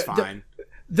 That's fine.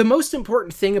 The most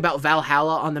important thing about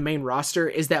Valhalla on the main roster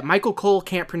is that Michael Cole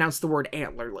can't pronounce the word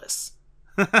antlerless.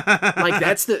 Like,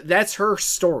 that's her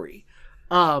story.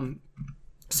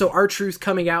 So R-Truth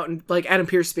coming out and like Adam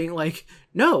Pearce being like,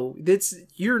 no,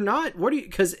 you're not, what are you,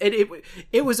 because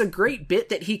it was a great bit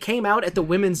that he came out at the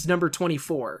women's number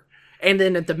 24 And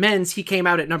then at the men's, he came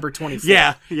out at number 24.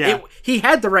 Yeah. He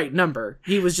had the right number.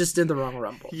 He was just in the wrong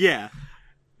Rumble. Yeah.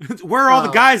 Where are all the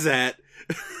guys at?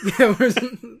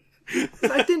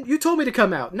 I didn't. You told me to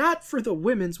come out, not for the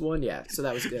women's one. Yeah, so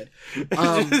that was good.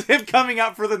 Him coming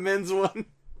out for the men's one.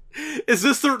 This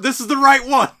is the right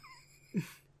one?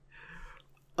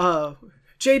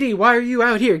 JD, why are you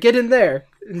out here? Get in there.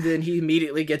 And then he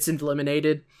immediately gets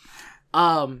eliminated.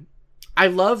 I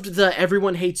loved the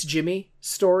everyone hates Jimmy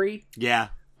story. Yeah.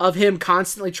 Of him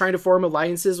constantly trying to form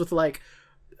alliances with like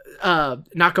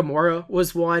Nakamura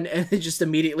was one, and they just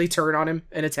immediately turn on him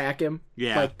and attack him.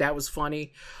 Yeah. Like that was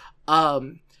funny. I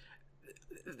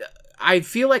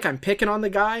feel like I'm picking on the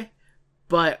guy,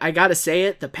 but I gotta say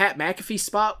it, the Pat McAfee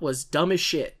spot was dumb as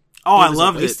shit. Oh, I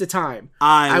loved it. Waste of time.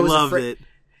 I loved it.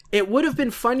 It would have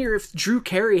been funnier if Drew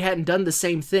Carey hadn't done the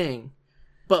same thing,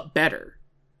 but better.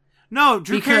 No,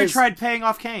 Drew Carey tried paying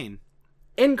off Kane.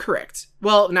 Incorrect.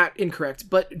 Well, not incorrect,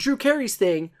 but Drew Carey's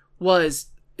thing was,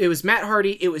 it was Matt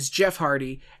Hardy, it was Jeff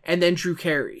Hardy, and then Drew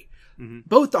Carey. Mm-hmm.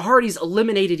 Both the Hardys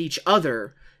eliminated each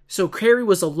other, so Carey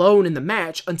was alone in the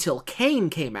match until Kane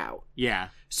came out. Yeah.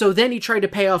 So then he tried to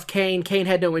pay off Kane. Kane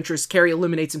had no interest. Carey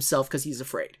eliminates himself because he's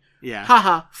afraid. Yeah.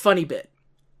 Haha, funny bit.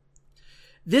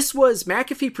 This was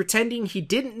McAfee pretending he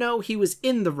didn't know he was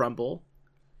in the Rumble,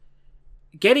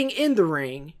 getting in the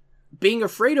ring, being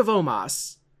afraid of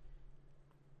Omos,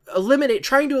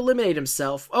 trying to eliminate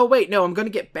himself. Oh wait, no, I'm going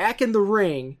to get back in the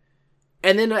ring,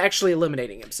 and then actually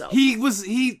eliminating himself. He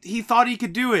thought he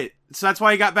could do it, so that's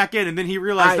why he got back in, and then he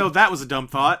realized, that was a dumb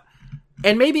thought.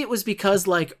 And maybe it was because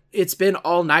like it's been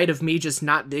all night of me just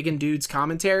not digging dude's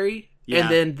commentary,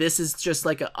 and then this is just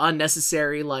like an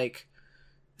unnecessary like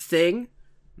thing.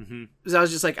 Mm-hmm. So I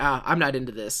was just like, I'm not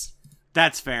into this.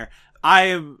 That's fair. I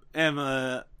am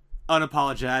a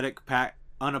unapologetic Pat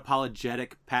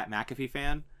McAfee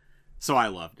fan, so I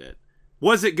loved it.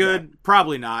 Was it good? Yeah.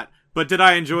 Probably not. But did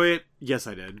I enjoy it? Yes,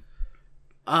 I did.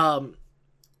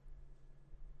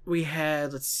 We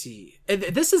had, let's see. And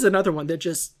this is another one that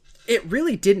just, it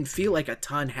really didn't feel like a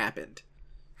ton happened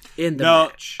in the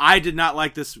match. I did not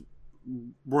like this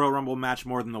Royal Rumble match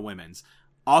more than the women's.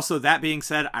 Also, that being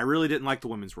said, I really didn't like the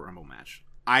women's Rumble match.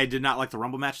 I did not like the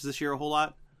Rumble matches this year a whole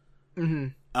lot.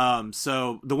 Mm-hmm.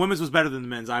 So the women's was better than the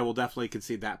men's. I will definitely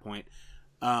concede that point.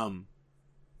 The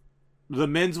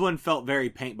men's one felt very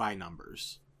paint by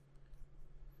numbers.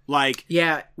 Like,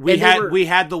 yeah, we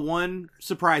had the one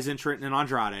surprise entrant in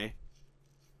Andrade,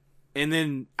 and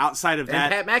then outside of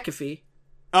that, Pat McAfee.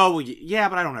 Oh, well, yeah,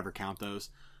 but I don't ever count those.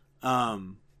 Like,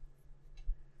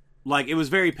 it was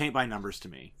very paint by numbers to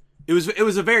me. It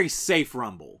was a very safe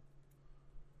Rumble.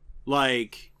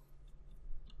 Like,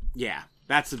 yeah,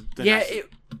 it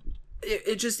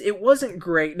wasn't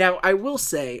great. Now, I will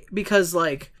say, because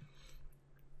like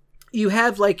you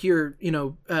have like your,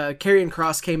 Karrion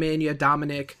Kross came in, you had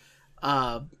Dominic,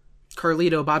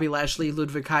 Carlito, Bobby Lashley,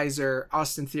 Ludwig Kaiser,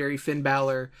 Austin Theory, Finn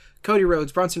Balor, Cody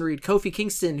Rhodes, Bronson Reed, Kofi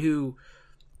Kingston, who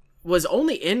was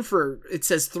only in for, it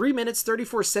says 3 minutes,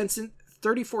 34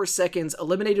 seconds,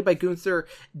 eliminated by Gunther,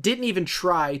 didn't even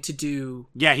try to do...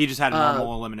 Yeah, he just had a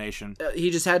normal elimination. He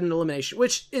just had an elimination,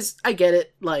 which is, I get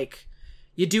it, like,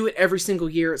 you do it every single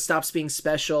year, it stops being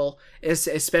special,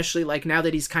 especially, like, now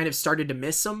that he's kind of started to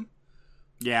miss them.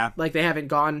 Yeah. Like, they haven't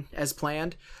gone as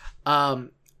planned.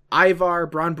 Ivar,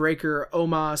 Braun Breaker,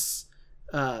 Omos,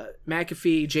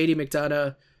 McAfee, JD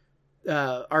McDonough,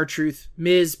 R-Truth,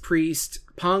 Miz, Priest,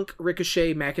 Punk,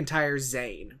 Ricochet, McIntyre,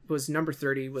 Zayn was number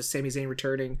 30, was Sami Zayn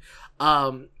returning.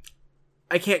 I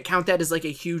can't count that as like a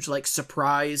huge like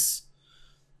surprise.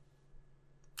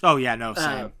 Oh yeah, no,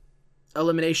 same.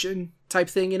 Elimination type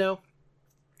thing,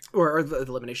 or the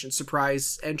elimination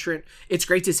surprise entrant. It's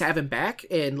great to have him back,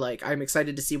 and like I'm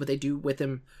excited to see what they do with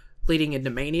him leading into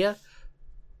Mania,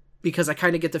 because I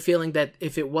kind of get the feeling that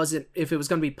if it was going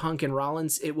to be Punk and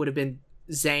Rollins, it would have been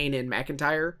Zayn and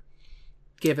McIntyre,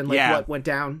 given like what went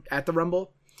down at the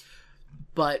Rumble.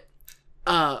 But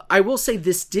I will say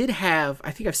this did have,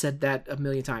 I think I've said that a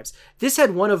million times, this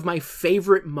had one of my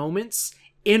favorite moments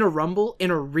in a Rumble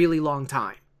in a really long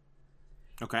time.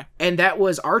 Okay. And that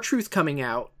was R-Truth coming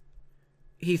out.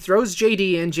 He throws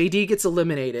JD in, JD gets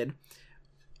eliminated.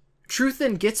 Truth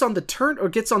then gets on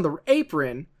the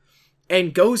apron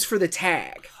and goes for the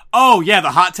tag. Oh yeah,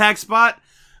 the hot tag spot.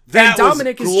 And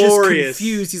Dominic is just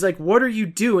confused. He's like, what are you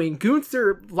doing?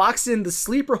 Gunther locks in the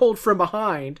sleeper hold from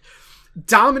behind.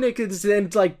 Dominic is then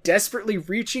like desperately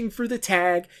reaching for the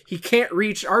tag. He can't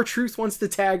reach. R-Truth wants the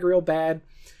tag real bad.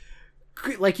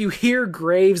 Like you hear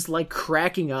Graves like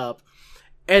cracking up.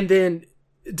 And then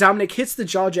Dominic hits the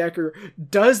jawjacker,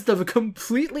 does the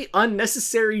completely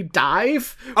unnecessary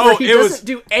dive Oh, where he doesn't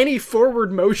do any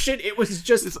forward motion. It was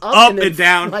just up and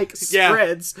down, like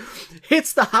spreads.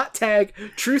 Hits the hot tag.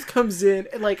 Truth comes in,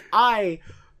 and like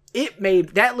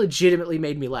that legitimately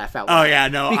made me laugh out loud. Oh yeah,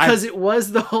 no, because it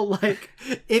was the whole like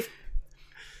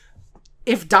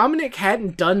if Dominic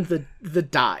hadn't done the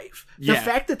dive, the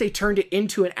fact that they turned it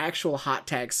into an actual hot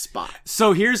tag spot.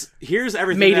 So here's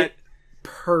everything made it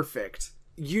perfect.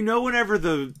 You know, whenever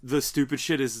the stupid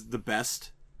shit is the best,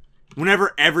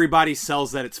 whenever everybody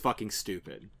sells that it's fucking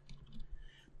stupid.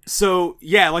 So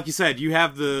yeah, like you said, you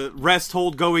have the rest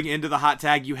hold going into the hot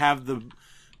tag. You have the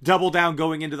double down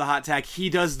going into the hot tag.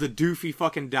 He does the doofy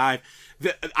fucking dive.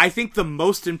 I think the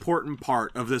most important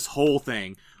part of this whole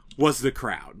thing was the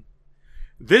crowd.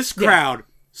 This crowd,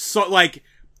 so like,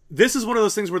 this is one of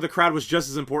those things where the crowd was just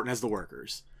as important as the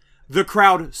workers. The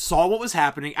crowd saw what was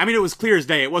happening. I mean, it was clear as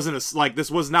day. It wasn't this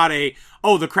was not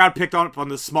the crowd picked up on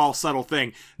this small, subtle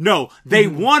thing. No, they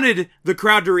wanted the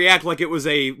crowd to react like it was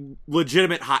a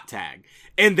legitimate hot tag.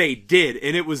 And they did.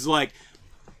 And it was like,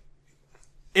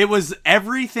 it was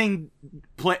everything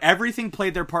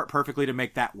played their part perfectly to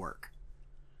make that work.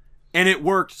 And it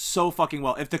worked so fucking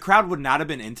well. If the crowd would not have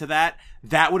been into that,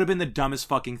 that would have been the dumbest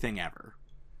fucking thing ever.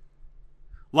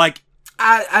 Like,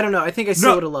 I don't know. I think I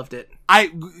still would have loved it.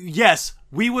 Yes,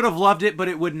 we would have loved it, but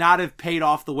it would not have paid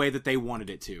off the way that they wanted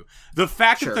it to. The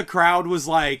fact that the crowd was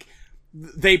like,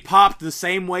 they popped the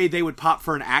same way they would pop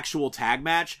for an actual tag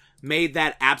match made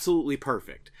that absolutely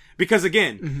perfect. Because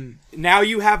again, now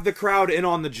you have the crowd in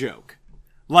on the joke.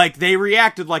 Like, they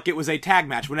reacted like it was a tag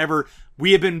match whenever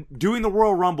we have been doing the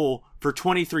Royal Rumble for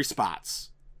 23 spots.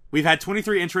 We've had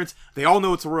 23 entrants. They all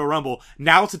know it's a Royal Rumble.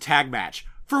 Now it's a tag match.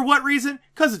 For what reason?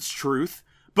 Because it's truth.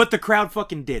 But the crowd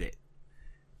fucking did it.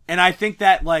 And I think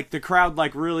that, like, the crowd,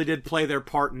 like, really did play their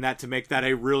part in that to make that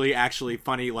a really actually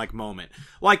funny, like, moment.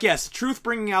 Like, yes, Truth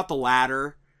bringing out the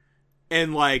ladder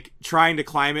and, like, trying to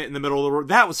climb it in the middle of the road,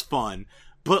 that was fun.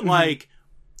 But, like,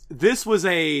 this was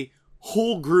a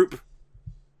whole group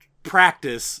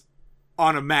practice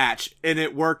on a match, and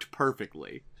it worked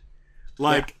perfectly.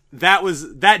 Like,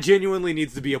 that genuinely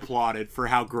needs to be applauded for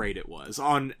how great it was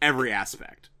on every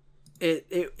aspect.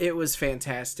 It was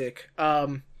fantastic.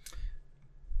 And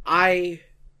then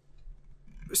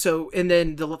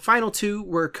the final two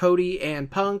were Cody and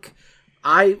Punk.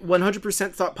 I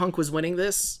 100% thought Punk was winning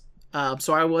this.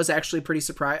 So I was actually pretty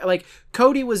surprised. Like,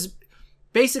 Cody was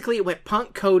basically, it went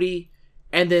Punk, Cody,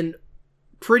 and then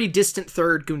pretty distant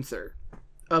third, Gunther,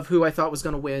 of who I thought was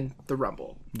going to win the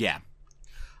Rumble. Yeah.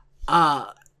 So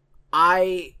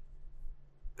I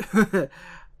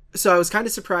was kind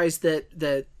of surprised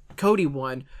that Cody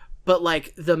won, but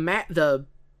like the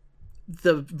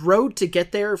road to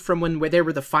get there from when they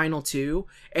were the final two,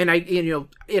 and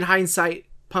in hindsight,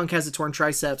 Punk has a torn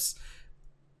triceps,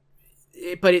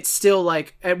 but it's still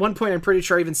like, at one point I'm pretty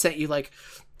sure I even sent you like,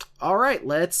 all right,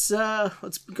 let's go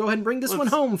ahead and bring this one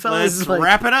home, fellas. Let's like,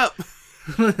 wrap it up.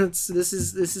 this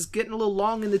is getting a little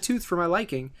long in the tooth for my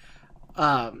liking.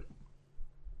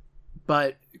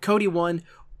 But Cody won.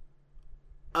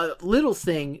 A little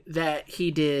thing that he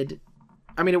did,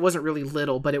 I mean, it wasn't really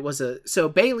little, but it was so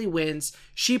Bayley wins.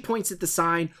 She points at the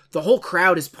sign. The whole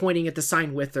crowd is pointing at the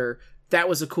sign with her. That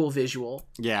was a cool visual.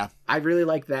 Yeah. I really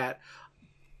like that.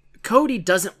 Cody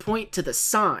doesn't point to the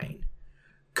sign.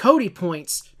 Cody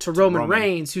points to Roman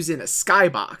Reigns, who's in a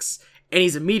skybox, and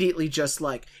he's immediately just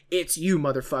like, it's you,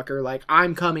 motherfucker. Like,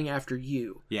 I'm coming after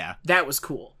you. Yeah. That was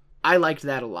cool. I liked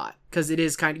that a lot, because it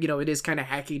is kind of, it is kind of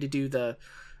hacky to do the,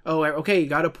 oh, okay, you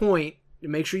got to point.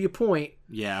 Make sure you point.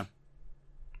 Yeah.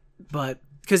 But,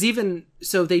 because even,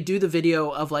 so they do the video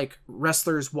of, like,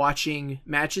 wrestlers watching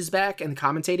matches back and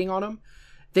commentating on them.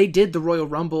 They did the Royal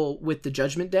Rumble with the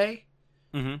Judgment Day.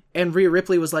 Mm-hmm. And Rhea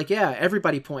Ripley was like, yeah,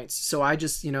 everybody points. So I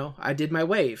just, I did my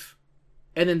wave.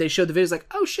 And then they showed the videos like,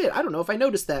 oh shit, I don't know if I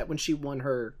noticed that when she won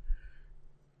her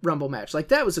Rumble match. Like,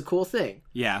 that was a cool thing.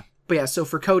 Yeah. But yeah, so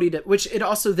for Cody to, which it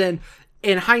also then,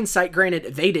 in hindsight,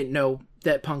 granted, they didn't know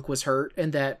that Punk was hurt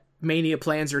and that Mania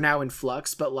plans are now in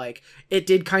flux, but like, it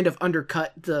did kind of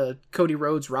undercut the Cody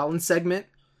Rhodes Rollins segment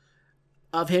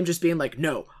of him just being like,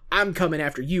 no, I'm coming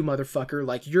after you, motherfucker.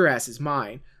 Like, your ass is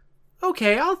mine.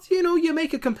 Okay, I'll, you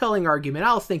make a compelling argument.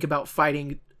 I'll think about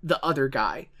fighting the other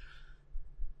guy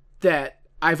that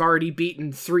I've already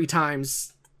beaten 3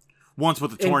 times. Once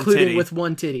with a torn including titty. With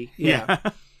one titty. Yeah.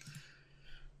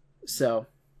 So,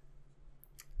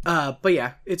 but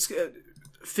yeah, it's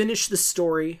finish the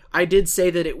story. I did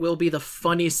say that it will be the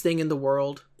funniest thing in the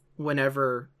world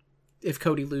if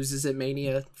Cody loses at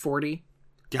Mania 40.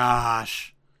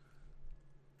 Gosh.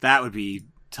 That would be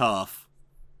tough.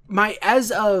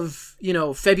 as of,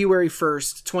 February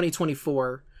 1st,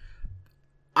 2024,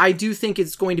 I do think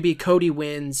it's going to be Cody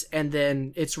wins, and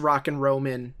then it's Rock and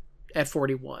Roman at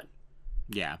 41.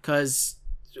 Yeah. Because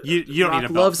you don't Rock need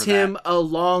a belt loves for him that. a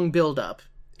long build-up.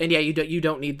 And yeah, you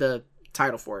don't need the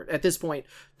title for it. At this point,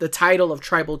 the title of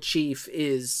Tribal Chief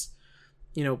is,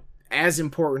 as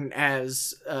important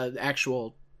as the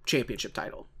actual championship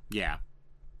title. Yeah.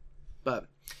 But,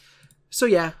 so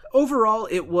yeah, overall,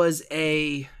 it was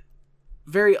a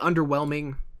very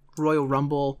underwhelming Royal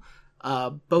Rumble.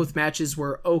 Both matches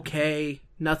were okay,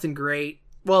 nothing great.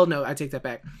 Well, no, I take that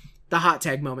back. The hot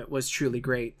tag moment was truly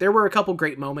great. There were a couple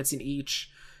great moments in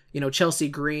each. Chelsea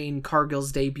Green,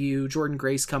 Cargill's debut, Jordan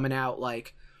Grace coming out,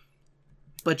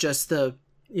 but just the,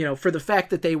 for the fact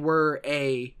that they were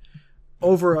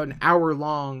over an hour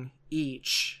long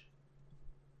each,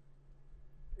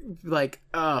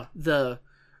 the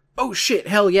oh shit,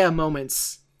 hell yeah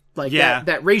moments,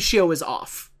 that ratio is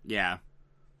off. Yeah.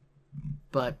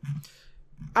 But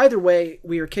either way,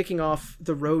 we are kicking off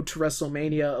the road to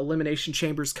WrestleMania. Elimination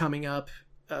Chamber's coming up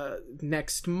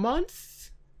next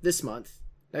month. This month.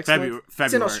 Next month. February.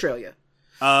 It's in Australia. Is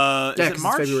it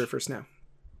March? It's February 1st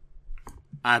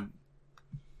now.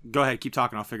 Go ahead, keep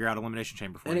talking. I'll figure out Elimination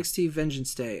Chamber for NXT you.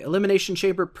 Vengeance Day. Elimination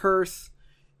Chamber Perth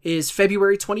is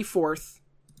February 24th.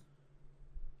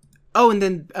 Oh, and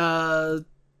then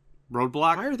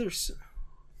Roadblock? Why are there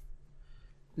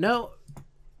No.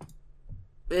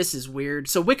 This is weird.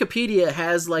 So Wikipedia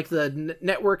has the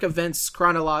network events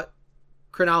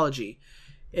chronology.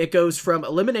 It goes from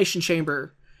Elimination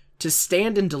Chamber to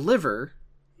Stand and Deliver.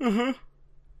 Mm-hmm.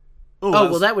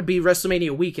 Well, that would be WrestleMania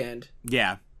weekend.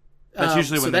 Yeah. That's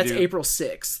usually when that's April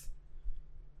 6th.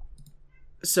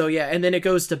 So yeah, and then it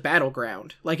goes to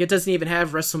Battleground. It doesn't even have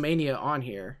WrestleMania on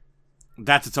here.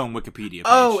 That's its own Wikipedia page.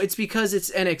 Oh, it's because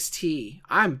it's NXT.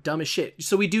 I'm dumb as shit.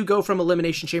 So we do go from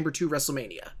Elimination Chamber to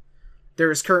WrestleMania.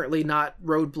 There is currently not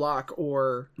Roadblock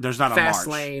or there's not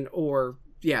Fastlane or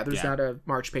there's not a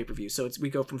March pay-per-view. So we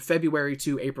go from February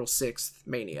to April 6th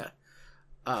Mania.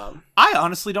 I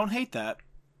honestly don't hate that.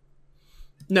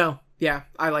 No, yeah,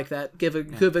 I like that. Give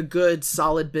a good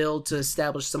solid build to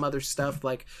establish some other stuff.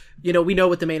 We know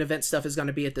what the main event stuff is going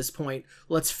to be at this point.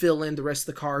 Let's fill in the rest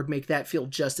of the card, make that feel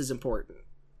just as important.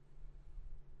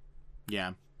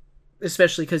 Yeah.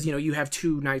 Especially because, you have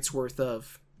 2 nights worth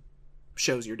of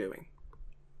shows you're doing.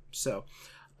 So,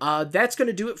 that's going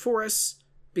to do it for us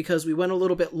because we went a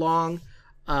little bit long.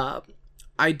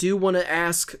 I do want to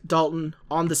ask Dalton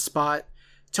on the spot.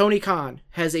 Tony Khan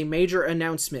has a major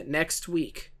announcement next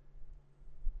week.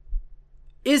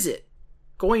 Is it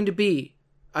going to be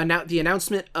the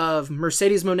announcement of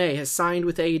Mercedes Moné has signed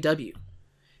with AEW?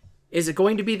 Is it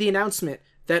going to be the announcement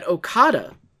that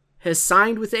Okada has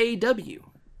signed with AEW?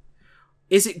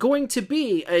 Is it going to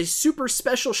be a super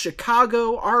special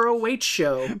Chicago ROH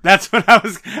show? That's what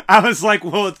I was like,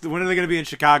 well, when are they going to be in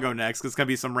Chicago next? 'Cause it's going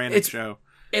to be some random show.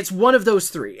 It's one of those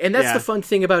 3. And that's the fun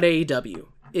thing about AEW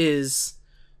is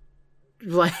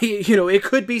it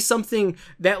could be something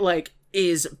that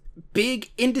is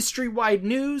big industry-wide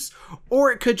news,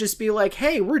 or it could just be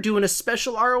hey, we're doing a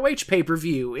special ROH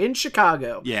pay-per-view in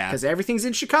Chicago. Yeah. Because everything's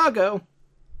in Chicago.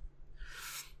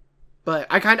 But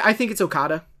I think it's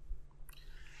Okada.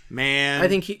 Man. I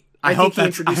think he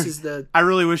introduces I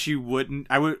really wish you wouldn't.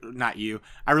 Not you.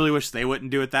 I really wish they wouldn't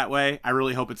do it that way. I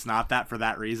really hope it's not that for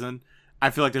that reason.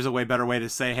 I feel like there's a way better way to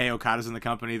say, hey, Okada's in the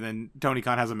company than Tony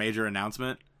Khan has a major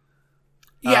announcement.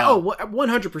 Yeah,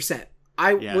 100%.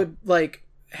 I would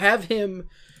have him,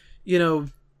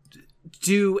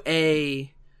 do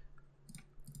a...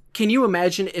 Can you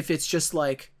imagine if it's just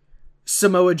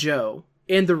Samoa Joe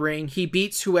in the ring, he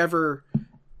beats whoever,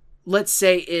 let's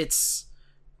say it's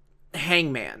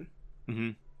Hangman.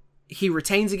 Mm-hmm. He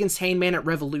retains against Hangman at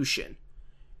Revolution.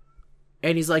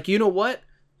 And he's like, you know what?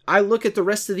 I look at the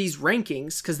rest of these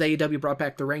rankings, because the AEW brought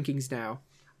back the rankings now.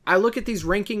 I look at these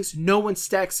rankings, no one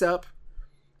stacks up.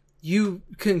 You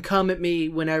can come at me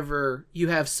whenever you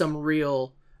have some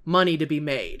real money to be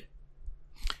made.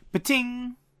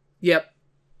 Ba-ting! Yep.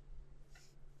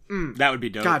 That would be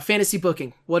dope. God, fantasy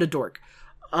booking. What a dork.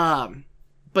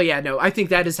 But yeah, no, I think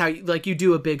that is how you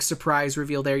do a big surprise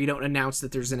reveal there. You don't announce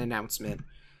that there's an announcement.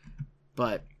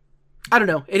 But I don't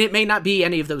know. And it may not be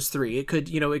any of those 3. It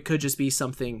could, it could just be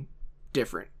something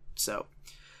different. So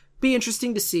be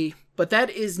interesting to see. But that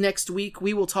is next week.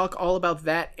 We will talk all about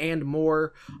that and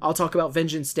more. I'll talk about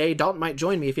Vengeance Day. Dalton might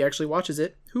join me if he actually watches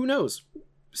it. Who knows?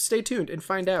 Stay tuned and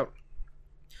find out.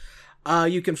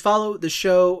 You can follow the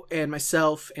show and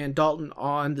myself and Dalton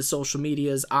on the social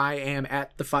medias. I am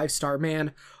at the 5-Star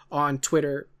Man on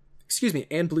Twitter,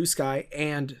 and Blue Sky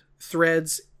and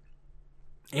Threads.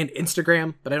 and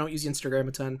Instagram, but I don't use Instagram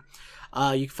a ton.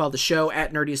 You can follow the show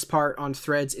at Nerdiest Part on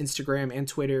Threads, Instagram, and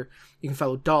Twitter. You can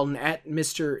follow Dalton at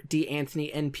Mr. D.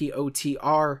 Anthony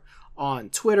NPOTR on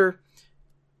Twitter.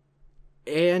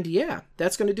 And yeah,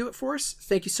 that's going to do it for us.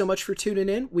 Thank you so much for tuning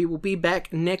in. We will be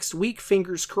back next week,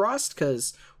 fingers crossed,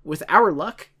 because with our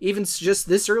luck, even just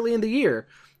this early in the year,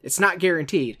 it's not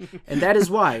guaranteed. And that is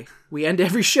why we end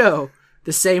every show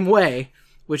the same way,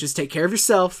 which is take care of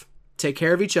yourself, take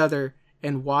care of each other,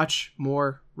 and watch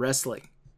more wrestling.